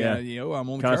work. with. I'm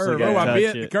on the Constantly curve. I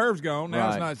bit. it. The curve's gone. Now Right.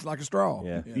 it's not. It's like a straw.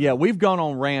 Yeah, we've gone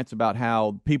on rants about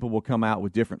how people will come out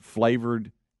with different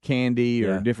flavored candy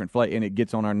or different flavor, and it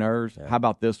gets on our nerves. How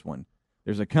about this one?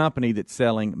 There's a company that's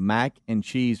selling mac and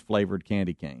cheese flavored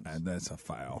candy canes. That's a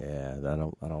foul. Yeah, I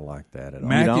don't like that at all.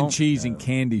 Mac and cheese and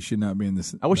candy should not be in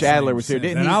this. I wish Adler was here.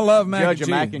 Didn't and he I love mac judge and a cheese.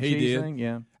 mac and He cheese did. thing?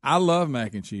 Yeah. I love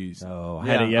mac and cheese. Oh, I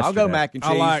had it yesterday. I'll go mac and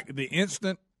cheese. I like the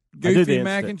instant goofy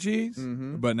mac and cheese,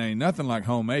 but there ain't nothing like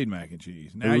homemade mac and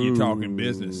cheese. Now you're talking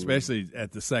business, especially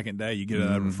at the second day you get it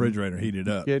out of the refrigerator heated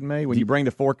up. Kidding me? When you bring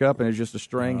the fork up and there's just a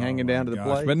string hanging down to the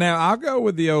plate. But now I'll go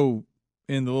with the old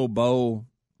in the little bowl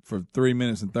for 3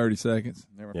 minutes and 30 seconds.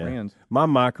 They're my friends. My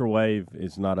microwave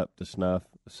is not up to snuff,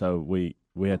 so we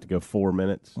had to go 4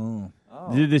 minutes.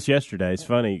 I did this yesterday. It's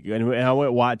funny. And I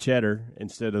went white cheddar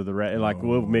instead of the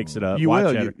we'll mix it up. You white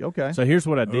will. cheddar. Okay. So here's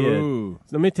what I did. Ooh.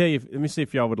 So let me see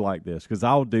if y'all would like this, because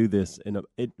I'll do this.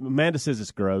 Amanda says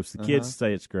it's gross. The kids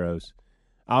say it's gross.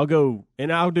 I'll do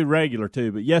regular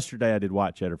too, but yesterday I did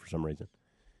white cheddar for some reason.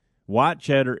 White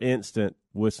cheddar instant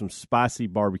with some spicy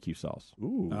barbecue sauce.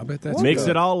 Ooh. I bet that's Mix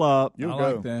good. it all up. I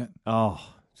like that. Oh,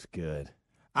 it's good.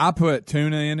 I put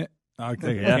tuna in it. I'll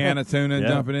take a can of tuna and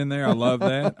dump it in there. I love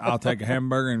that. I'll take a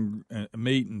hamburger and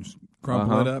meat and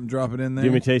crumple it up and drop it in there.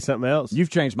 Let me tell you something else. You've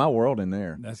changed my world in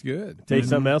there. That's good. Tell you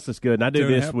something else that's good. And I do 2.5.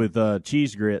 this with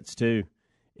cheese grits too.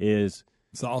 Is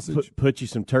sausage. Put you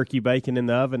some turkey bacon in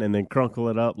the oven and then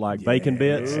crunkle it up like bacon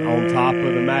bits on top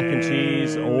of the mac and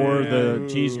cheese or the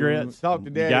cheese grits. Talk to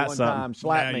Daddy one time.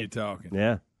 Slap now me. you're talking.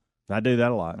 Yeah. I do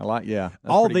that a lot. I like, that's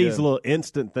all pretty these good. little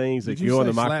instant things that Did you go in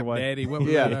say the slap microwave. Daddy? What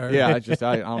was that I heard?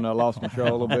 I don't know, lost control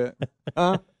a little bit.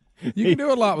 Huh? You can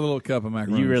do a lot with a little cup of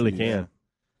macaroni. You really and cheese. can.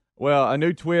 Well, a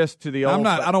new twist to the old.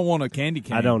 I don't want a candy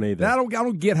cane. I don't either. I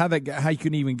don't get how you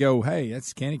can even go. Hey,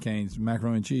 that's candy canes,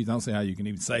 macaroni and cheese. I don't see how you can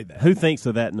even say that. Who thinks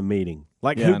of that in the meeting?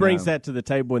 Like, Yeah, who I brings know. that to the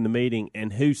table in the meeting,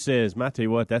 and who says, I tell you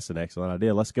what, that's an excellent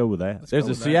idea. Let's go with that. There's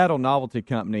a Seattle novelty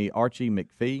company, Archie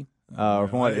McPhee,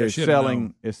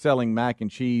 is selling mac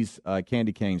and cheese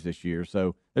candy canes this year.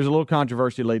 So there's a little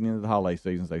controversy leading into the holiday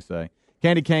seasons, they say.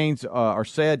 Candy canes are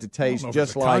said to taste if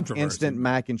just it's a like controversy. instant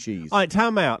mac and cheese. All right,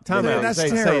 time out. That's They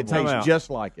say it terrible. Time tastes out. just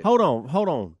like it. Hold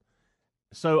on.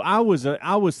 So I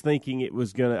was thinking it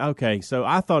was gonna. Okay, so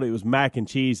I thought it was mac and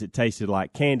cheese that tasted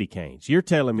like candy canes. You're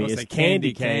telling me No, it's it's a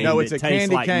candy candy cane. cane. No, it's that a tastes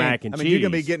candy like cane. mac and I mean, cheese. you're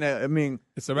gonna be getting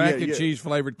It's a mac yeah, and cheese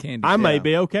flavored candy. I may Yeah.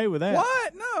 be okay with that.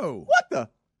 What? No. What the?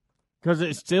 Because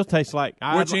it still tastes like.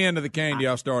 Which end of the candy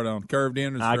y'all start on? Curved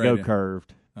in or I straight go in?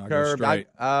 curved. I go Curved. straight.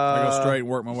 I go straight and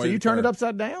work my way. So to you the turn it curve.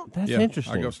 upside down? That's Yeah,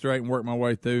 interesting. I go straight and work my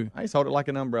way through. I just hold it like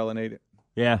an umbrella and eat it.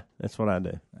 Yeah, that's what I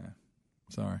do.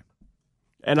 Sorry.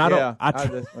 And I Yeah,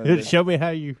 don't. Show me how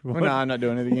you. Well, no, I'm not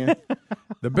doing it again.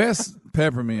 The best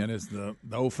peppermint is the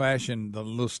old fashioned, the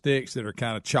little sticks that are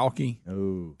kind of chalky.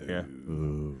 Ooh, yeah.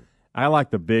 Ooh. I like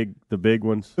the big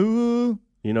ones. Ooh,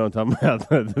 you know what I'm talking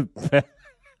about?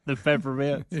 The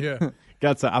peppermint. Yeah.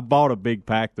 I bought a big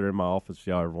pack. They're in my office. If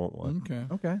y'all ever want one.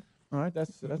 Okay. All right.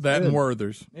 That's that good. and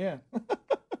Werther's. Yeah.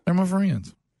 They're my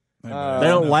friends. They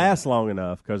don't last long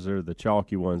enough because they're the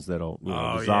chalky ones that don't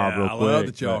dissolve real I quick. love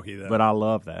the chalky, though. But I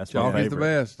love that. That's my Chalky's the favorite.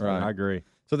 best. Right. I agree.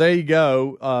 So there you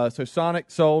go. So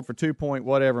Sonic sold for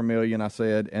 $2.whatever million, I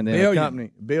said, and then Billion. a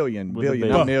company billion, With a billion,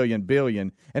 bill. not million,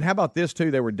 billion. And how about this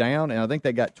too? They were down, and I think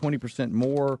they got 20%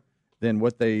 more than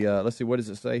what they. Let's see, what does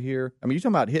it say here? I mean, you're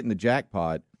talking about hitting the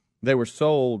jackpot. They were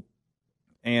sold,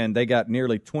 and they got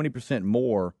nearly 20%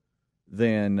 more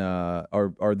than,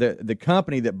 or the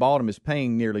company that bought them is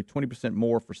paying nearly 20%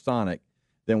 more for Sonic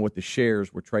than what the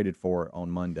shares were traded for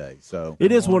on Monday. So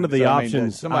It is one of the so, I mean,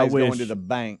 options. somebody's I wish, going to the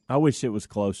bank. I wish it was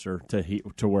closer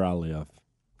to where I live.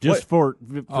 Just for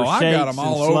I shakes got them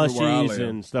all and over where I slushies live.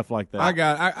 and stuff like that. I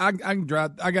can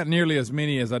drive. I got nearly as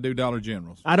many as I do Dollar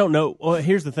Generals. I don't know. Well,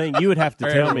 here's the thing. You would have to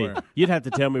tell me. Everywhere. You'd have to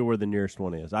tell me where the nearest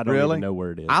one is. I don't Really? even know where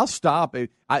it is. I'll stop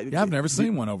it. I've never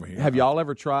seen one over here. Have y'all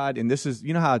ever tried? And this is,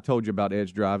 you know how I told you about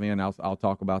Edge Drive-In? I'll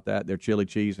talk about that. Their chili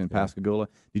cheese in Pascagoula.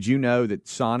 Did you know that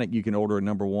Sonic, you can order a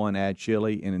number one, add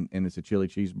chili, and it's a chili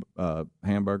cheese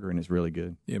hamburger, and it's really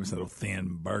good. Yeah, but it's a little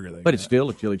thin burger. But it's still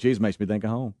a chili cheese. Makes me think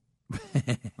of home.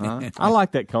 I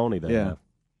like that Coney though. Yeah.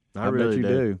 I really bet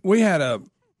you do. We had a.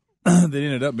 They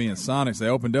ended up being Sonics. They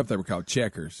opened up. They were called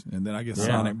Checkers, and then I guess Yeah,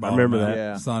 Sonic I bought remember them out. that.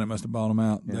 Yeah. Sonic must have bought them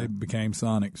out. Yeah. They became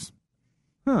Sonics.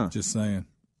 Huh. Just saying.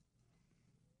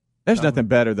 There's nothing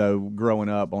better, though, growing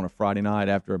up on a Friday night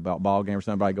after a ball game or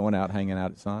somebody going out, hanging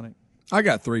out at Sonic. I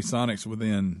got 3 Sonics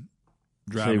within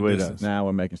driving distance. Now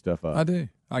we're making stuff up. I do.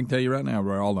 I can tell you right now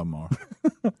where all of them are.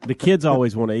 The kids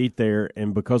always want to eat there,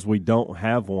 and because we don't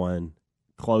have one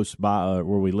close by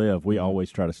where we live, we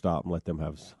always try to stop and let them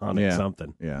have Sonic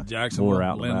something. Yeah. Jacksonville, We're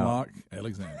out and Linlock, about.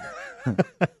 Alexandria.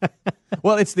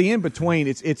 Well, it's the in between.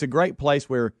 It's a great place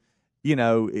where, you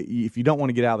know, if you don't want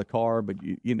to get out of the car, but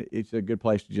you know, it's a good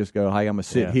place to just go, hey, I'm gonna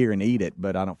sit Yeah. here and eat it,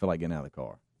 but I don't feel like getting out of the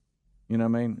car. You know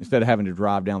what I mean? Instead of having to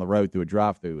drive down the road through a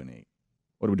drive-through and eat.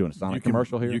 What are we doing? A Sonic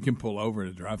commercial here? You can pull over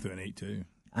to drive through and eat too.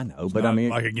 I know, It's but not I mean,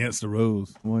 like against the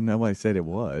rules. well, nobody said it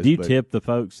was. Do you but tip the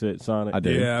folks at Sonic? I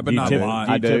do. Yeah, but Do you not tip, a lot.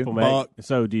 Do you I tip do. them Buck.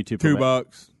 So do you tip $2 them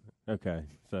bucks. Okay,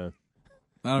 so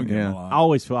I don't give Yeah. them a I lot.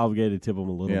 always feel obligated to tip them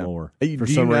a little Yeah. more. Do For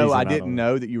you some know reason, I don't didn't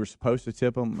know that you were supposed to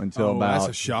tip them until Oh, about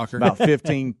that's a shocker. about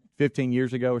 15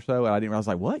 years ago or so. And I didn't. I was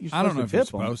like, "What? You're I supposed don't know to if you're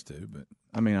tip them?" supposed to, but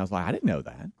I mean, I was like, I didn't know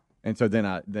that. And so then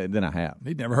I have.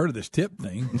 he'd never heard of this tip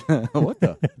thing. What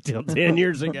the? Till 10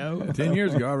 years ago. 10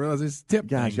 years ago, I realized this tip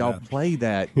Guys, thing's y'all out. play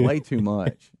that way too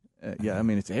much. Yeah, I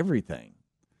mean, it's everything.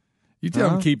 You tell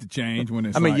them Huh? to keep the change when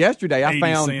it's I mean, like yesterday I 80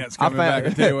 found- cents I coming found-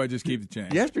 back. I tell you what, just keep the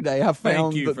change. Yesterday I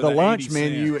found you for the the lunch 80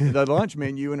 menu, cents. the lunch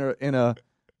menu in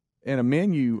a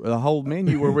menu, the whole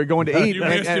menu where we're going to eat. You and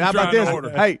missed him how about trying this? to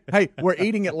order. Hey, we're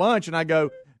eating at lunch, and I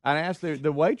asked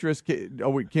the waitress,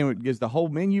 is the whole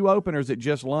menu open or is it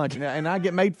just lunch? And I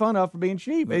get made fun of for being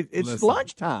cheap. It's Listen.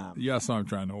 lunchtime. Yeah, I saw him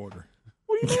trying to order.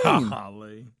 What do you mean?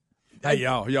 Golly. Hey,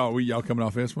 y'all coming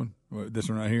off this one? This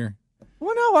one right here?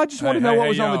 Well, no, I just want to know what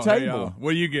was on the table.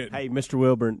 What do you get? Hey, Mr.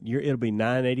 Wilburn, it'll be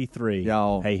 $9.83.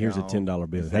 Y'all, hey, here's a $10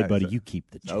 bill. Hey, buddy, you keep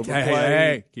the change.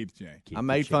 Hey, keep the change. I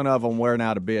made fun of them wearing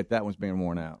out a bit. That one's being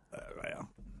worn out.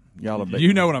 Y'all are big.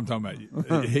 You know what I'm talking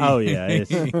about. Oh yeah,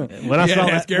 when I saw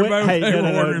that.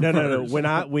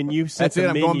 When you sent That's the it.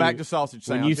 I'm menu, going back to sausage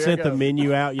sounds. When you Here sent I the go.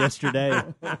 menu out yesterday,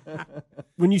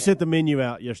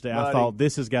 I thought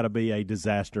this has got to be a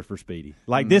disaster for Speedy.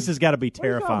 Like this has got to be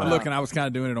terrifying. Look, and I was kind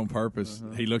of doing it on purpose.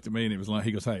 He looked at me and it was like,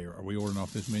 he goes, "Hey, are we ordering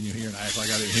off this menu here?" And I act like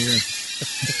I didn't hear him.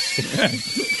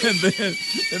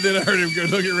 and then I heard him go,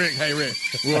 "Look at Rick. Hey, Rick,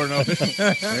 we're ordering off."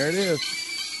 There it is.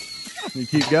 You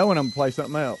keep going, I'm going to play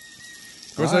something else.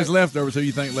 Of course, there's leftovers. Who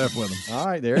you think left with him? All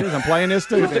right, there it is. I'm playing this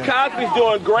too. Mr. Cosby's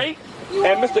doing great,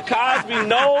 and Mr. Cosby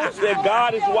knows that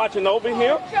God is watching over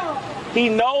him. He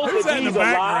knows Who's that in these the are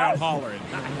background lies. hollering?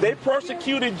 They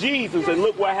persecuted Jesus, and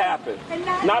look what happened.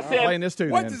 Not saying Playing this too.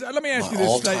 Let me ask you My this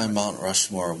all-time statement. Mount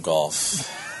Rushmore of golf.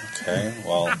 Okay,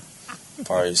 well,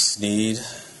 probably Snead,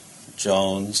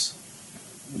 Jones,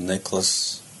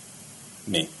 Nicholas,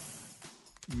 me.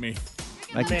 Me.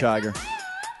 Thank you, Tiger.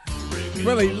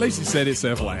 Well, at least he said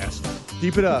itself last.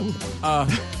 Keep it up.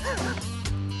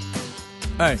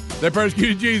 Hey, they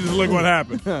persecuted Jesus. Look what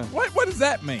happened. What does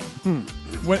that mean?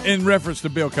 In reference to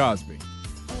Bill Cosby.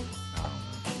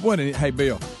 Hey,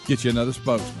 Bill, get you another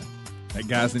spokesman. That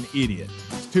guy's an idiot.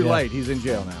 It's too late. He's in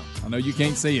jail now. I know you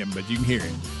can't see him, but you can hear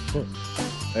him.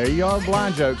 There you are,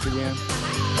 blind jokes again.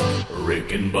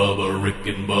 Rick and Bubba, Rick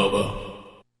and Bubba.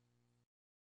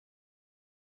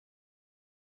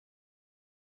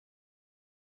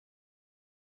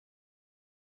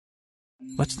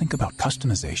 Let's think about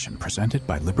customization presented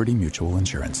by Liberty Mutual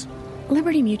Insurance.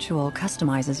 Liberty Mutual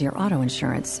customizes your auto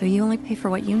insurance so you only pay for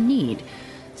what you need.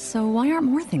 So why aren't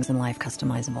more things in life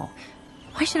customizable?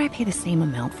 Why should I pay the same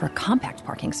amount for a compact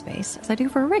parking space as I do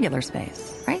for a regular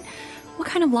space, right? What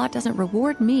kind of lot doesn't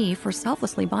reward me for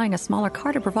selflessly buying a smaller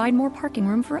car to provide more parking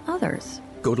room for others?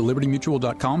 Go to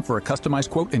libertymutual.com for a customized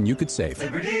quote and you could save.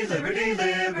 Liberty, liberty,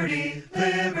 liberty,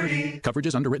 liberty. Coverage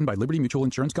is underwritten by Liberty Mutual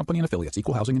Insurance Company and affiliates,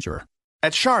 equal housing insurer.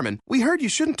 At Charmin, we heard you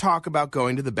shouldn't talk about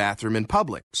going to the bathroom in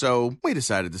public, so we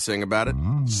decided to sing about it.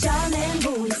 Charmin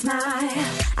booty smile.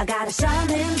 I got a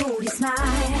Charmin booty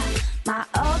smile. My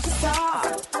ultra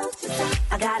soft.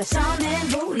 I got a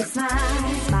Charmin booty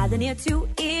smile. Smiling ear to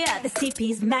ear, the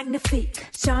CP's magnifique.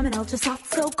 Charmin ultra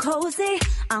soft, so cozy.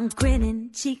 I'm grinning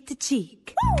cheek to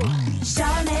cheek.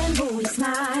 Charmin booty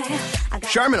smile.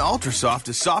 Charmin Ultra Soft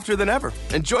is softer than ever.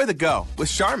 Enjoy the go with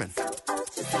Charmin.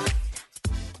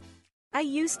 I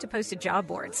used to post to job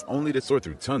boards. Only to sort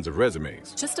through tons of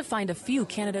resumes. Just to find a few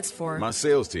candidates for my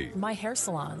sales team. My hair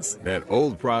salons. That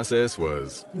old process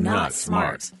was not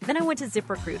smart. Then I went to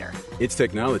ZipRecruiter. Its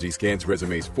technology scans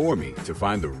resumes for me to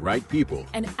find the right people.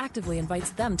 And actively invites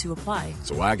them to apply.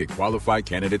 So I get qualified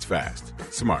candidates fast.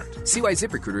 Smart. See why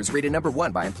ZipRecruiter is rated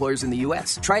 #1 by employers in the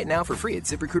U.S. Try it now for free at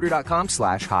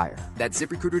ZipRecruiter.com/hire. That's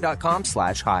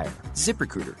ZipRecruiter.com/hire.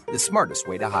 ZipRecruiter, the smartest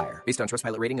way to hire. Based on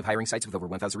Trustpilot rating of hiring sites with over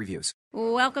 1,000 reviews.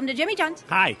 Welcome to Jimmy John's.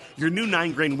 Hi, your new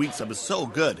 9-grain wheat sub is so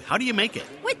good. How do you make it?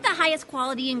 With the highest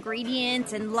quality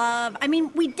ingredients and love. I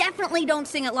mean, we definitely don't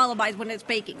sing at lullabies when it's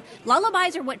baking.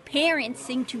 Lullabies are what parents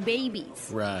sing to babies.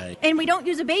 Right. And we don't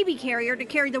use a baby carrier to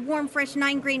carry the warm, fresh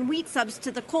 9-grain wheat subs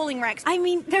to the cooling racks. I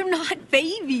mean, they're not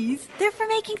babies. They're for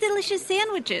making delicious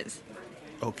sandwiches.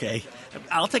 Okay,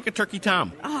 I'll take a turkey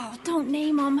tom. Oh, don't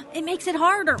name them. It makes it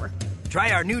harder.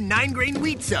 Try our new 9-grain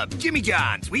wheat sub, Jimmy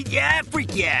John's. Wheat yeah,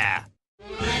 freak yeah.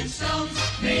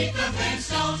 Flintstones, meet the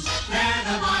Flintstones. They're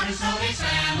the modern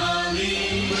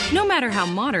family. No matter how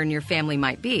modern your family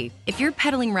might be, if you're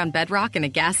pedaling around bedrock in a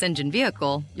gas engine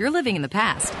vehicle, you're living in the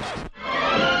past.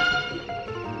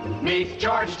 Meet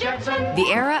George Jetson.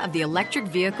 The era of the electric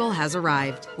vehicle has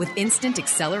arrived. With instant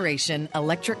acceleration,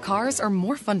 electric cars are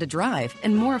more fun to drive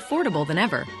and more affordable than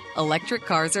ever. Electric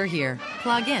cars are here.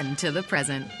 Plug in to the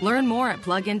present. Learn more at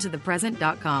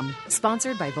plugintothepresent.com.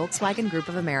 Sponsored by Volkswagen Group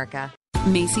of America.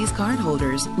 Macy's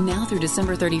cardholders. Now through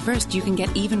December 31st, you can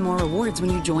get even more rewards when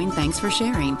you join Thanks for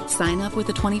Sharing. Sign up with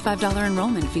a $25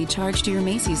 enrollment fee charged to your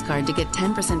Macy's card to get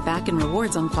 10% back in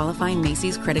rewards on qualifying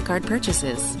Macy's credit card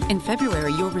purchases. In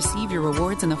February, you'll receive your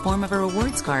rewards in the form of a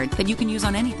rewards card that you can use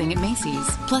on anything at Macy's.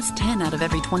 Plus 10 out of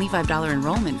every $25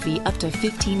 enrollment fee up to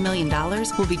 $15 million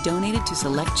will be donated to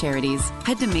select charities.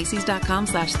 Head to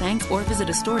Macys.com/thanks or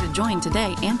visit a store to join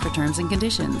today and for terms and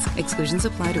conditions. Exclusions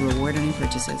apply to reward earning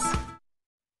purchases.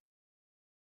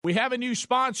 We have a new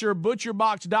sponsor,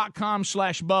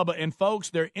 ButcherBox.com/Bubba. And, folks,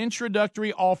 their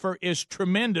introductory offer is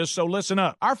tremendous, so listen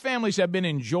up. Our families have been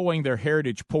enjoying their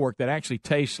heritage pork that actually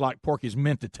tastes like pork is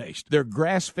meant to taste. Their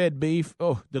grass-fed beef,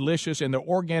 delicious, and their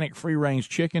organic free-range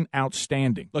chicken,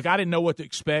 outstanding. Look, I didn't know what to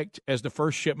expect as the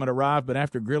first shipment arrived, but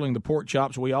after grilling the pork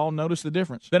chops, we all noticed the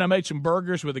difference. Then I made some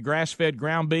burgers with the grass-fed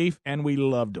ground beef, and we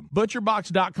loved them.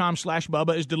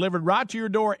 ButcherBox.com/Bubba is delivered right to your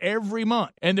door every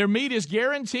month, and their meat is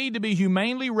guaranteed to be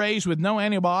humanely raised with no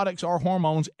antibiotics or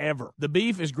hormones ever. The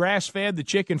beef is grass-fed, the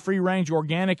chicken free-range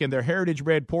organic, and their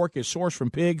heritage-bred pork is sourced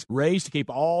from pigs raised to keep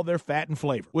all their fat and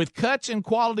flavor. With cuts and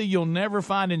quality you'll never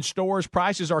find in stores,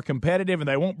 prices are competitive and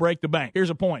they won't break the bank. Here's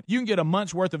a point. You can get a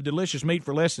month's worth of delicious meat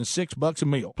for less than $6 a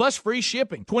meal. Plus free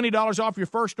shipping, $20 off your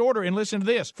first order, and listen to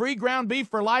this, free ground beef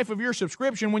for life of your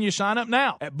subscription when you sign up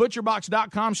now at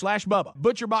ButcherBox.com/Bubba,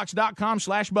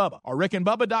 ButcherBox.com/Bubba, or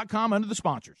RickandBubba.com under the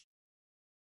sponsors.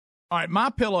 All right,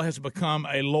 MyPillow has become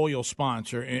a loyal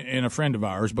sponsor and a friend of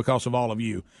ours because of all of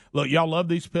you. Look, y'all love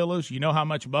these pillows. You know how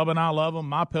much Bubba and I love them.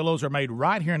 MyPillows are made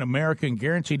right here in America and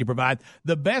guaranteed to provide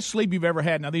the best sleep you've ever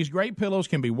had. Now, these great pillows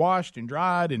can be washed and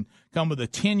dried and come with a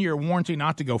 10-year warranty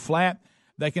not to go flat.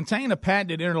 They contain a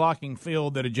patented interlocking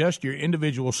fill that adjusts your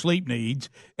individual sleep needs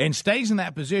and stays in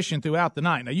that position throughout the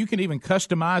night. Now, you can even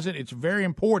customize it. It's very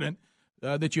important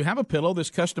that you have a pillow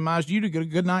that's customized you to get a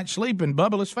good night's sleep. And,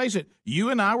 Bubba, let's face it, you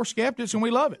and I were skeptics, and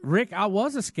we love it. Rick, I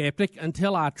was a skeptic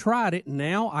until I tried it.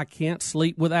 Now I can't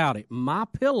sleep without it.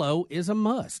 MyPillow is a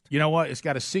must. You know what? It's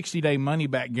got a 60-day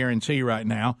money-back guarantee right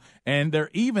now, and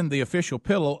they're even the official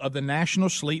pillow of the National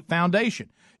Sleep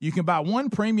Foundation. You can buy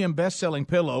one premium best-selling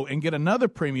pillow and get another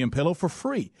premium pillow for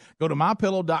free. Go to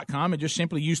MyPillow.com and just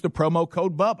simply use the promo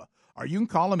code BUBBA. Or you can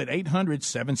call them at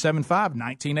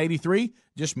 800-775-1983.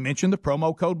 Just mention the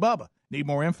promo code BUBBA. Need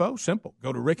more info? Simple.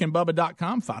 Go to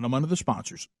rickandbubba.com. Find them under the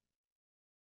sponsors.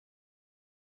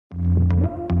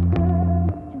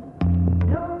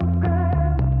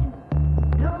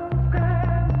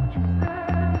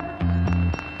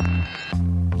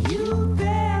 You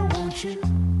there, won't you?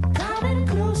 Coming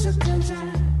closer, 'cause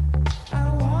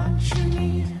I want you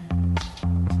near.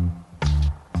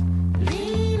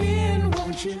 Lean in,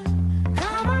 won't you?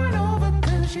 Come on over,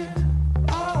 'cause you're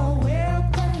all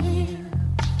welcome here.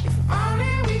 If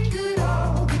only we could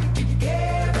all get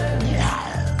together.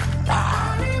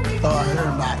 So I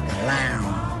heard about the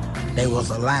lounge. There was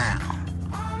a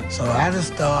lounge. So I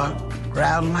just started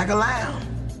growling like a lounge.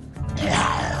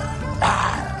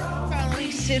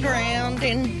 Probably sit around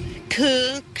and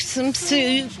cook some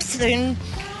soups and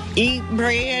eat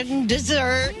bread and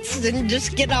desserts and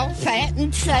just get all fat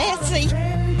and sassy.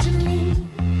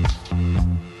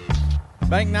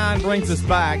 Bank 9 brings us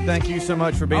back. Thank you so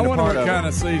much for being a part of it. I wonder what kind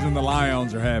of season the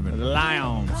Lions are having. The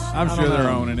Lions. I'm sure they're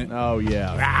owning it. Oh,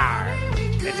 yeah.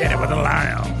 Let's hit it with the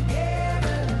Lions.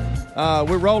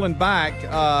 We're rolling back.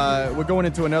 We're going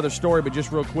into another story, but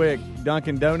just real quick,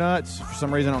 Dunkin' Donuts. For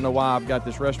some reason, I don't know why I've got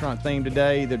this restaurant theme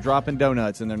today. They're dropping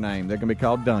donuts in their name. They're going to be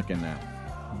called Dunkin' now.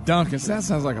 Dunkin', that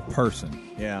sounds like a person.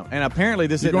 Yeah, and apparently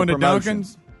this isn't going a to promotion.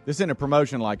 Dunkin's? This isn't a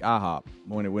promotion like IHOP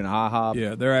when it went IHOP.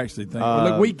 Yeah, they're actually thinking.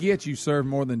 Look, we get you serve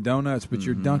more than donuts, but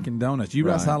you're Dunkin' Donuts. You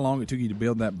realize how long it took you to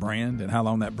build that brand and how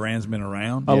long that brand's been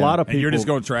around? A lot of people. And you're just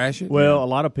going to trash it? Well, a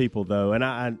lot of people, though,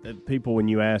 and people, when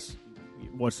you ask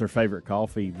what's their favorite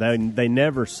coffee, they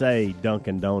never say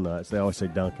Dunkin' Donuts. They always say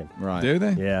Dunkin'. Right. Do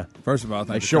they? Yeah. First of all, I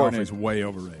think the coffee is way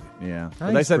overrated. Yeah. I But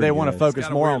think they it's said they pretty want to good. focus It's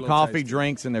got a more weird on little coffee, taste.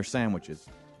 drinks, and their sandwiches.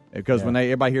 Because when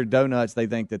everybody hears donuts, they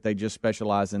think that they just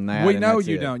specialize in that. We and know that's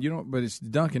you it. don't. You don't. But it's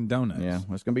Dunkin' Donuts. Yeah,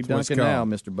 well, it's going to be That's what it's Dunkin' now, called.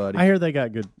 Mr. Buddy. I hear they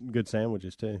got good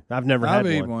sandwiches, too. I've never had I've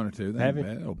one. eaten one or two. They Have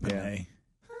ain't you? bad.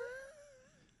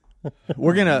 Oh, penne.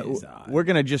 We're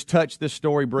gonna just touch this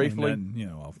story briefly. Ain't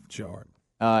nothing, off the chart.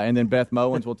 And then Beth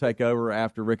Mowens will take over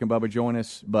after Rick and Bubba join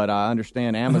us. But I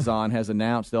understand Amazon has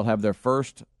announced they'll have their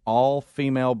first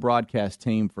all-female broadcast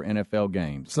team for NFL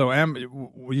games. So,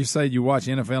 you say you watch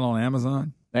NFL on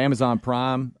Amazon? Amazon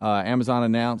Prime. Amazon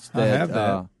announced that. I have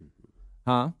that.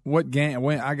 Huh? What game?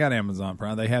 I got Amazon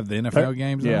Prime. They have the NFL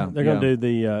games yeah. on? They're going to do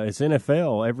the it's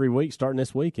NFL every week starting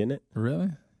this week, isn't it? Really?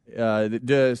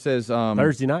 It says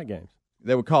Thursday night games.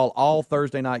 They would call all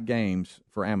Thursday night games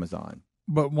for Amazon.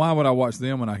 But why would I watch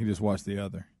them when I can just watch the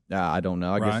other? I don't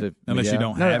know. I guess if Unless you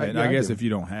don't have it. yeah, I guess do. if you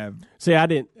don't have. See, I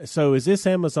didn't. So is this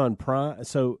Amazon Prime?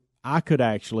 So I could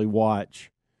actually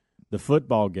watch the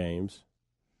football games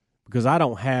because I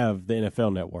don't have the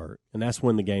NFL Network, and that's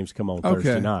when the games come on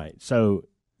Thursday night. So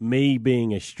me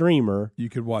being a streamer, you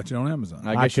could watch it on Amazon.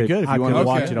 I guess you could if I you could want to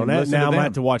watch it on that. Now I'm going to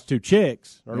have to watch two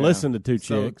chicks or listen to two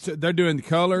chicks. So they're doing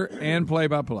color and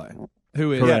play-by-play.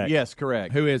 Who is Correct. it? Yes,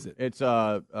 correct. Who is it? It's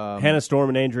Hannah Storm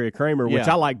and Andrea Kramer, which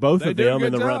yeah. I like both They of do a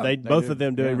them. good job. They both of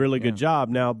them do a really good yeah. job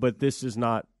now, but this is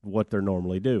not what they're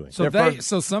normally doing. So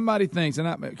somebody thinks,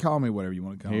 and call me whatever you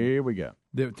want to call me. Here we go.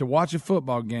 To watch a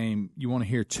football game, you want to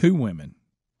hear two women.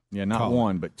 Yeah, not call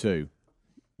one, but two.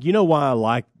 You know why I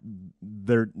like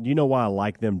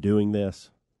them doing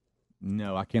this?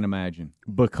 No, I can't imagine.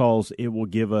 Because it will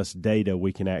give us data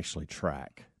we can actually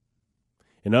track.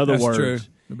 In other That's words, true.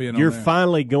 Being on you're there.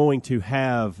 finally going to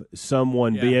have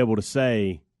someone be able to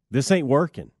say, this ain't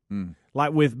working.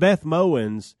 Like with Beth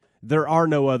Mowens, there are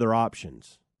no other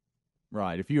options.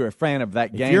 Right. If you're a fan of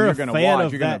that game, if you're a going to fan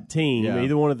watch. of that team,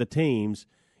 either one of the teams,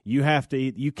 you have to.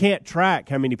 You can't track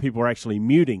how many people are actually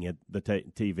muting the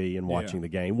TV and watching the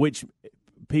game, which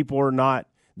people are not.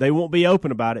 They won't be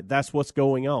open about it. That's what's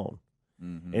going on,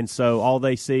 and so all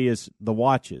they see is the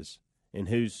watches and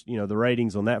who's the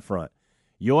ratings on that front.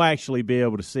 You'll actually be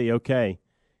able to see. Okay,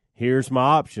 here's my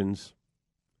options.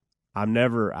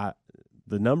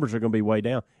 the numbers are going to be way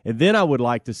down. And then I would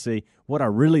like to see, what I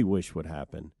really wish would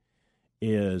happen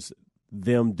is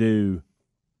them do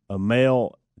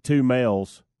two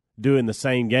males doing the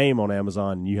same game on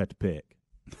Amazon, and you have to pick.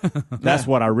 That's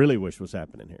what I really wish was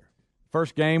happening here.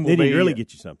 First game will Then be he'd really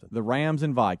get you something. The Rams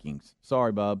and Vikings.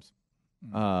 Sorry, Bubs.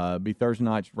 Be Thursday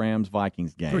night's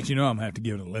Rams-Vikings game. Of course, I'm going to have to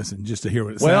give it a listen just to hear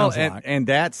what it sounds like. And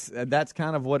that's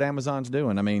kind of what Amazon's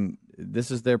doing. I mean, this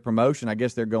is their promotion. I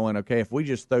guess they're going, okay, if we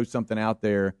just throw something out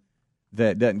there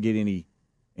that doesn't get any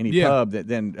pub,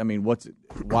 then I mean,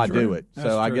 why do it? That's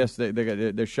so I true. guess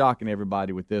they're shocking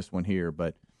everybody with this one here.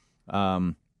 But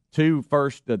the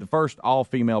first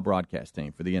all-female broadcast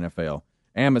team for the NFL,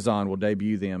 Amazon will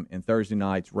debut them in Thursday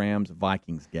night's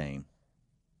Rams-Vikings game.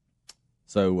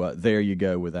 So there you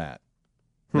go with that.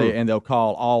 And they'll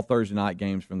call all Thursday night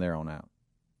games from there on out.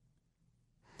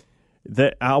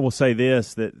 I will say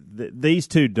this, that these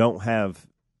two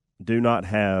do not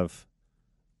have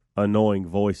annoying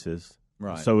voices.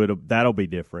 Right. So that'll be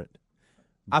different.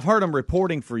 I've heard them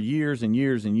reporting for years and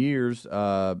years and years.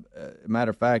 Matter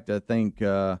of fact, I think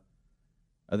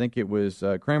it was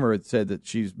Kramer had said that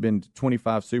she's been to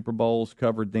 25 Super Bowls,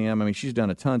 covered them. I mean, she's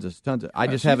done tons of. I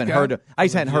just hadn't heard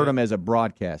them as a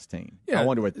broadcast team. Yeah, I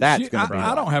wonder what that's going to be.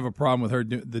 I don't have a problem with her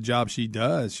the job she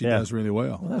does. She does really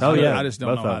well. I just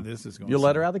don't know how this is going. You'll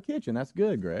let her out of the kitchen. That's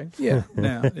good, Greg. Yeah.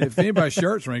 Now, if anybody's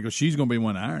shirt's wrinkled, she's going to be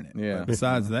one to iron it. Yeah. But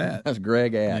besides that, that's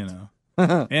Greg at. You know.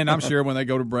 And I'm sure when they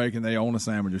go to break and they own a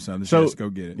sandwich or something, she'll just go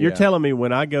get it. You're telling me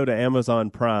when I go to Amazon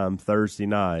Prime Thursday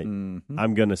night,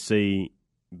 I'm going to see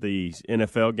the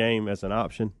NFL game as an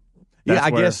option? Yeah,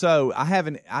 I guess so. I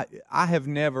have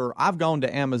never. I've gone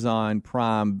to Amazon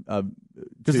Prime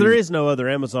because there is no other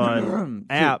Amazon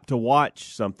app to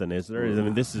watch something. Is there? I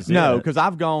mean, this is because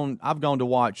I've gone to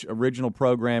watch original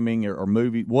programming or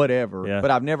movie whatever,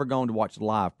 but I've never gone to watch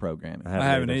live programming. I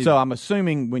haven't either. So I'm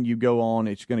assuming when you go on,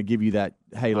 it's going to give you that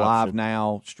live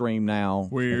now, stream now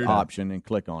option, and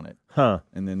click on it.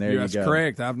 And then there you go. That's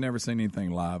correct. I've never seen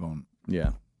anything live on.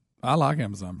 Yeah. I like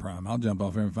Amazon Prime. I'll jump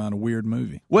off here and find a weird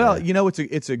movie. Well,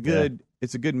 it's a good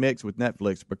mix with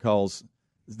Netflix because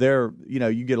they're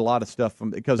you get a lot of stuff from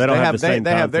because they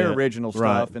have their original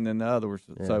stuff and then the others.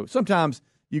 Yeah. So sometimes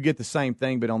you get the same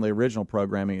thing but on the original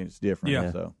programming it's different.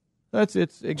 Yeah. So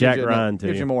it Jack Ryan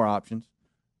gives you more options.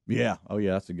 Yeah. Oh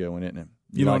yeah, that's a good one, isn't it?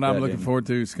 You know what I'm looking forward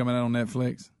to? It's coming out on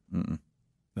Netflix.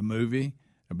 The movie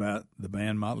about the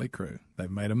band Motley Crue. They've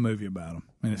made a movie about them,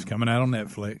 and it's coming out on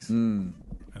Netflix.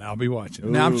 And I'll be watching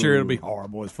it. Now, I'm sure it'll be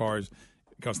horrible because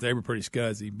they were pretty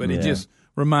scuzzy, but it just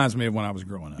reminds me of when I was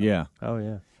growing up. Yeah. Oh,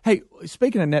 yeah. Hey,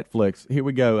 speaking of Netflix, here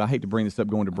we go. I hate to bring this up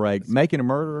going to break. Making a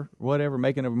Murder, whatever.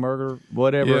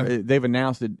 Yeah. They've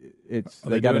announced it.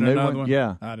 They got a new one?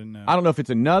 Yeah. I didn't know. I don't know if it's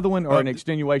another one or an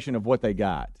extenuation of what they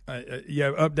got.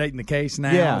 Updating the case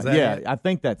now? Yeah. I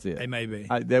think that's it. It may be.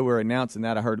 They were announcing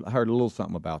that. I heard a little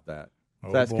something about that.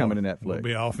 So that's coming to Netflix. We'll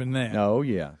be off in that. Oh,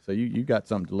 yeah. So you got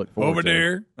something to look forward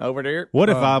to. Over there. What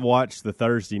if I watch the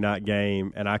Thursday night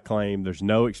game and I claim there's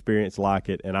no experience like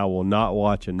it and I will not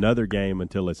watch another game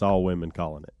until it's all women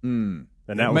calling it? And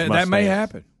that may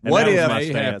happen. And what that if was my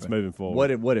stance moving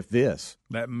forward? What if this?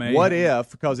 That may What happen. if,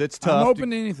 because it's tough. I'm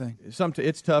open to anything.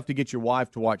 It's tough to get your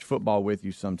wife to watch football with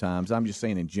you sometimes. I'm just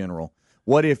saying in general.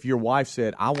 What if your wife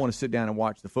said, I want to sit down and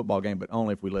watch the football game, but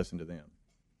only if we listen to them?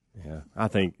 Yeah, I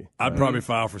think I'd probably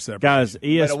file for separation. Guys,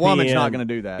 ESPN, but a woman's not going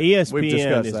to do that.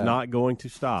 ESPN is not going to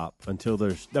stop until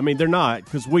there's. I mean, they're not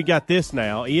because we got this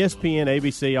now. ESPN,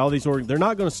 ABC, all these they're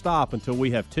not going to stop until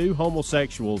we have two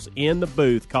homosexuals in the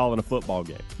booth calling a football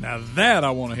game. Now that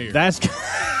I want to hear. That's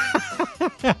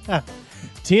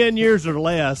 10 years or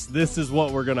less. This is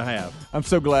what we're going to have. I'm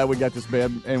so glad we got this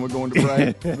bed and we're going to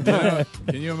break.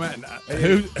 Can you imagine?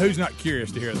 Who's not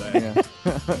curious to hear that? Yeah.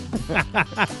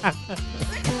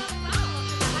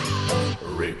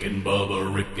 Rick and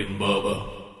Bubba, Rick and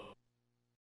Bubba.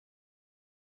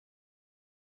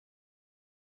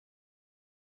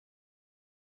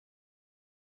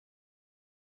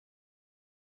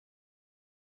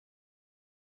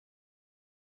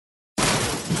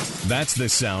 That's the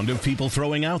sound of people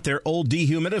throwing out their old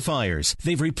dehumidifiers.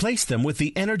 They've replaced them with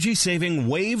the energy-saving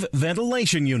Wave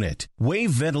Ventilation Unit.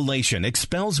 Wave Ventilation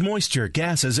expels moisture,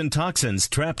 gases, and toxins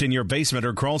trapped in your basement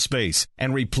or crawl space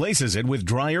and replaces it with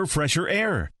drier, fresher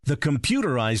air. The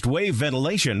computerized Wave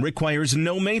Ventilation requires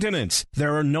no maintenance.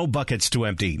 There are no buckets to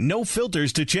empty, no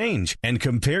filters to change. And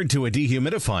compared to a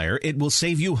dehumidifier, it will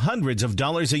save you hundreds of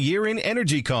dollars a year in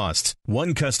energy costs.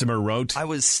 One customer wrote, I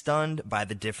was stunned by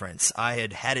the difference. I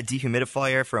had a dehumidifier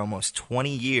dehumidifier for almost 20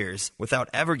 years without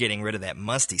ever getting rid of that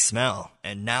musty smell.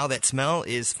 And now that smell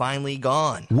is finally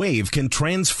gone. Wave can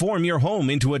transform your home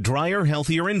into a drier,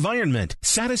 healthier environment.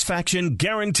 Satisfaction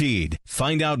guaranteed.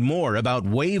 Find out more about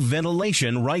Wave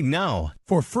Ventilation right now.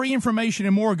 For free information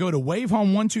and more, go to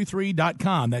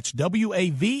wavehome123.com. That's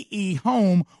WAVE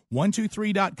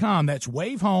home123.com. That's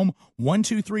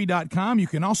wavehome123.com. You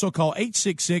can also call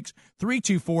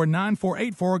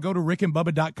 866-324-9484 or go to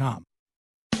rickandbubba.com.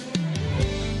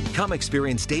 Come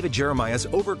experience David Jeremiah's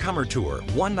Overcomer Tour,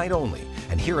 one night only,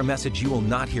 and hear a message you will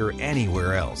not hear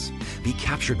anywhere else. Be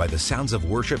captured by the sounds of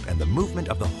worship and the movement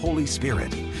of the Holy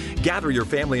Spirit. Gather your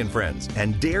family and friends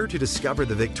and dare to discover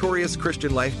the victorious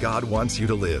Christian life God wants you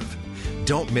to live.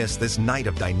 Don't miss this night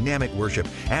of dynamic worship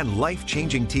and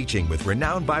life-changing teaching with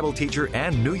renowned Bible teacher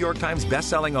and New York Times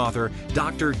bestselling author,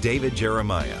 Dr. David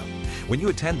Jeremiah. When you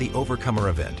attend the Overcomer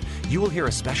event, you will hear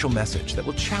a special message that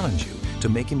will challenge you to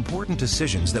make important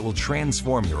decisions that will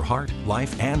transform your heart,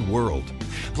 life, and world.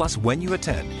 Plus, when you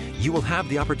attend, you will have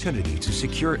the opportunity to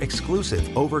secure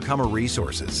exclusive Overcomer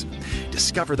resources.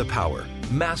 Discover the power,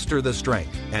 master the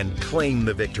strength, and claim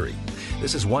the victory.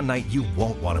 This is one night you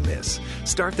won't want to miss.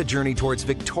 Start the journey towards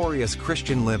victorious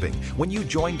Christian living when you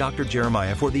join Dr.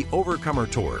 Jeremiah for the Overcomer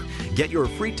Tour. Get your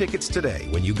free tickets today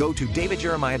when you go to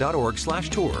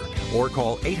davidjeremiah.org/tour or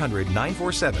call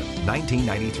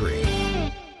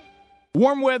 800-947-1993.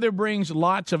 Warm weather brings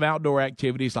lots of outdoor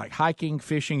activities like hiking,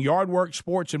 fishing, yard work,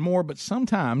 sports, and more, but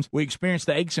sometimes we experience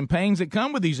the aches and pains that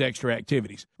come with these extra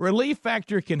activities. Relief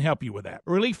Factor can help you with that.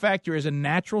 Relief Factor is a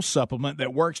natural supplement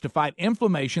that works to fight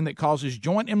inflammation that causes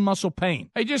joint and muscle pain.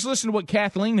 Hey, just listen to what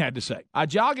Kathleen had to say. I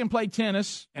jog and play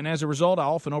tennis, and as a result, I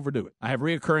often overdo it. I have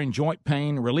reoccurring joint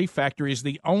pain. Relief Factor is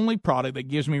the only product that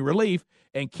gives me relief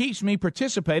and keeps me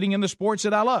participating in the sports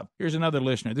that I love. Here's another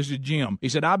listener. This is Jim. He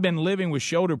said, I've been living with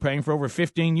shoulder pain for over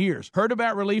 15 years. Heard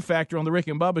about Relief Factor on the Rick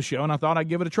and Bubba show, and I thought I'd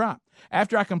give it a try.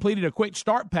 After I completed a quick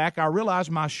start pack, I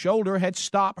realized my shoulder had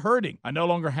stopped hurting. I no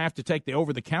longer have to take the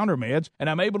over-the-counter meds, and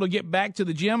I'm able to get back to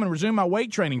the gym and resume my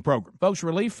weight training program. Folks,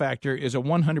 Relief Factor is a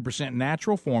 100%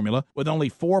 natural formula with only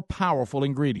 4 powerful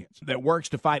ingredients that works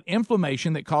to fight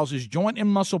inflammation that causes joint and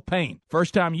muscle pain.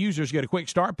 First-time users get a quick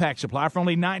start pack supply for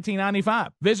only $19.95.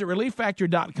 Visit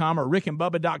ReliefFactor.com or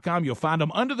RickandBubba.com. You'll find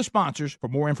them under the sponsors for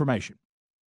more information.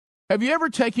 Have you ever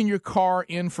taken your car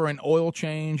in for an oil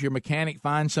change, your mechanic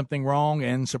finds something wrong,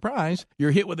 and surprise,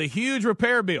 you're hit with a huge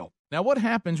repair bill? Now, what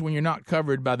happens when you're not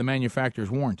covered by the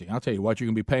manufacturer's warranty? I'll tell you what, you're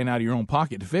going to be paying out of your own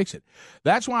pocket to fix it.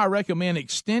 That's why I recommend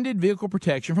extended vehicle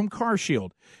protection from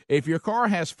CarShield. If your car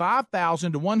has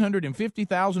 5,000 to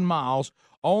 150,000 miles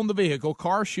on the vehicle,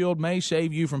 CarShield may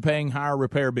save you from paying higher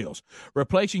repair bills.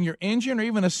 Replacing your engine or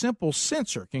even a simple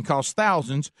sensor can cost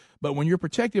thousands, but when you're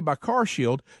protected by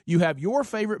CarShield, you have your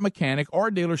favorite mechanic or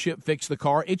dealership fix the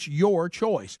car. It's your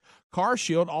choice.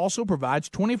 CarShield also provides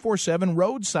 24/7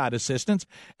 roadside assistance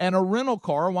and a rental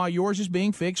car while yours is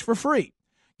being fixed for free.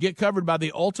 Get covered by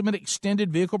the ultimate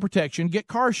extended vehicle protection. Get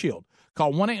CarShield.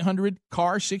 Call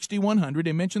 1-800-CAR-6100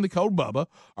 and mention the code BUBBA,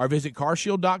 or visit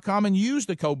carshield.com and use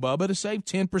the code BUBBA to save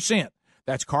 10%.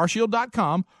 That's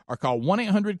carshield.com, or call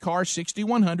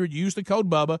 1-800-CAR-6100, use the code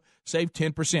BUBBA, save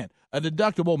 10%. A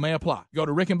deductible may apply. Go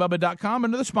to rickandbubba.com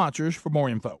under the sponsors for more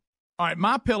info. All right,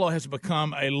 MyPillow has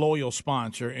become a loyal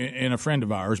sponsor and a friend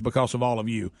of ours because of all of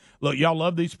you. Look, y'all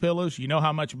love these pillows. You know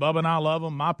how much Bubba and I love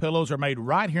them. MyPillows are made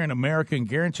right here in America and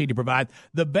guaranteed to provide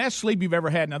the best sleep you've ever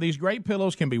had. Now, these great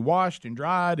pillows can be washed and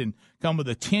dried and come with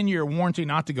a 10-year warranty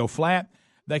not to go flat.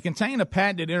 They contain a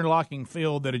patented interlocking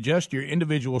field that adjusts your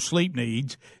individual sleep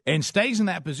needs and stays in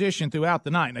that position throughout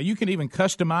the night. Now, you can even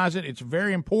customize it. It's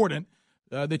very important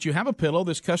that you have a pillow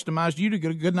that's customized you to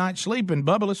get a good night's sleep. And,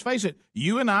 Bubba, let's face it,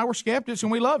 you and I were skeptics, and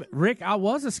we love it. Rick, I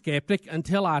was a skeptic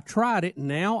until I tried it.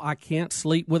 Now I can't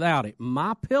sleep without it.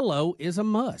 MyPillow is a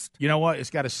must. You know what? It's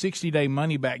got a 60-day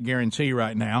money-back guarantee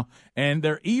right now, and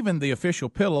they're even the official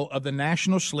pillow of the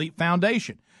National Sleep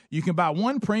Foundation. You can buy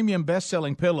one premium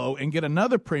best-selling pillow and get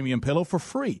another premium pillow for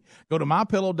free. Go to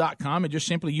MyPillow.com and just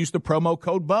simply use the promo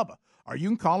code BUBBA. Or you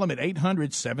can call them at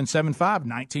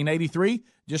 800-775-1983.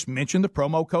 Just mention the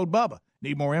promo code BUBBA.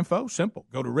 Need more info? Simple.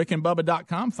 Go to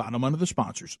rickandbubba.com. Find them under the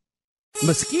sponsors.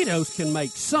 Mosquitoes can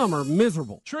make summer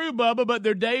miserable. True, Bubba, but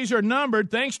their days are numbered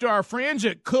thanks to our friends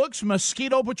at Cook's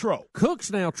Mosquito Patrol.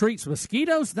 Cook's now treats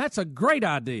mosquitoes? That's a great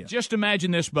idea. Just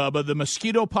imagine this, Bubba. The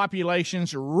mosquito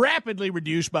populations rapidly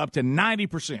reduced by up to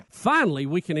 90%. Finally,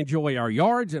 we can enjoy our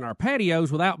yards and our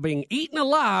patios without being eaten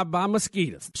alive by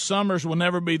mosquitoes. Summers will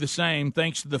never be the same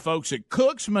thanks to the folks at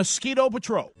Cook's Mosquito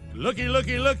Patrol. Looky,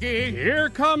 looky, looky. Here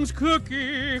comes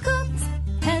Cookie. Cook's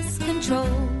Pest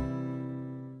Control.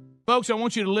 Folks, I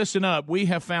want you to listen up. We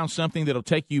have found something that'll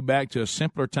take you back to a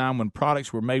simpler time when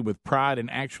products were made with pride and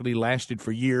actually lasted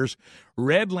for years.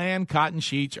 Redland cotton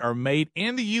sheets are made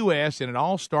in the U.S., and it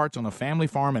all starts on a family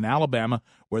farm in Alabama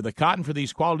where the cotton for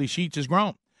these quality sheets is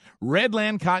grown.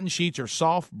 Redland cotton sheets are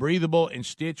soft, breathable, and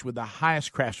stitched with the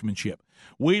highest craftsmanship.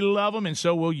 We love them, and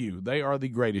so will you. They are the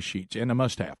greatest sheets and a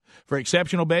must-have. For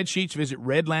exceptional bed sheets, visit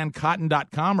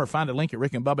redlandcotton.com or find a link at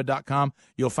rickandbubba.com.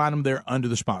 You'll find them there under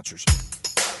the sponsors.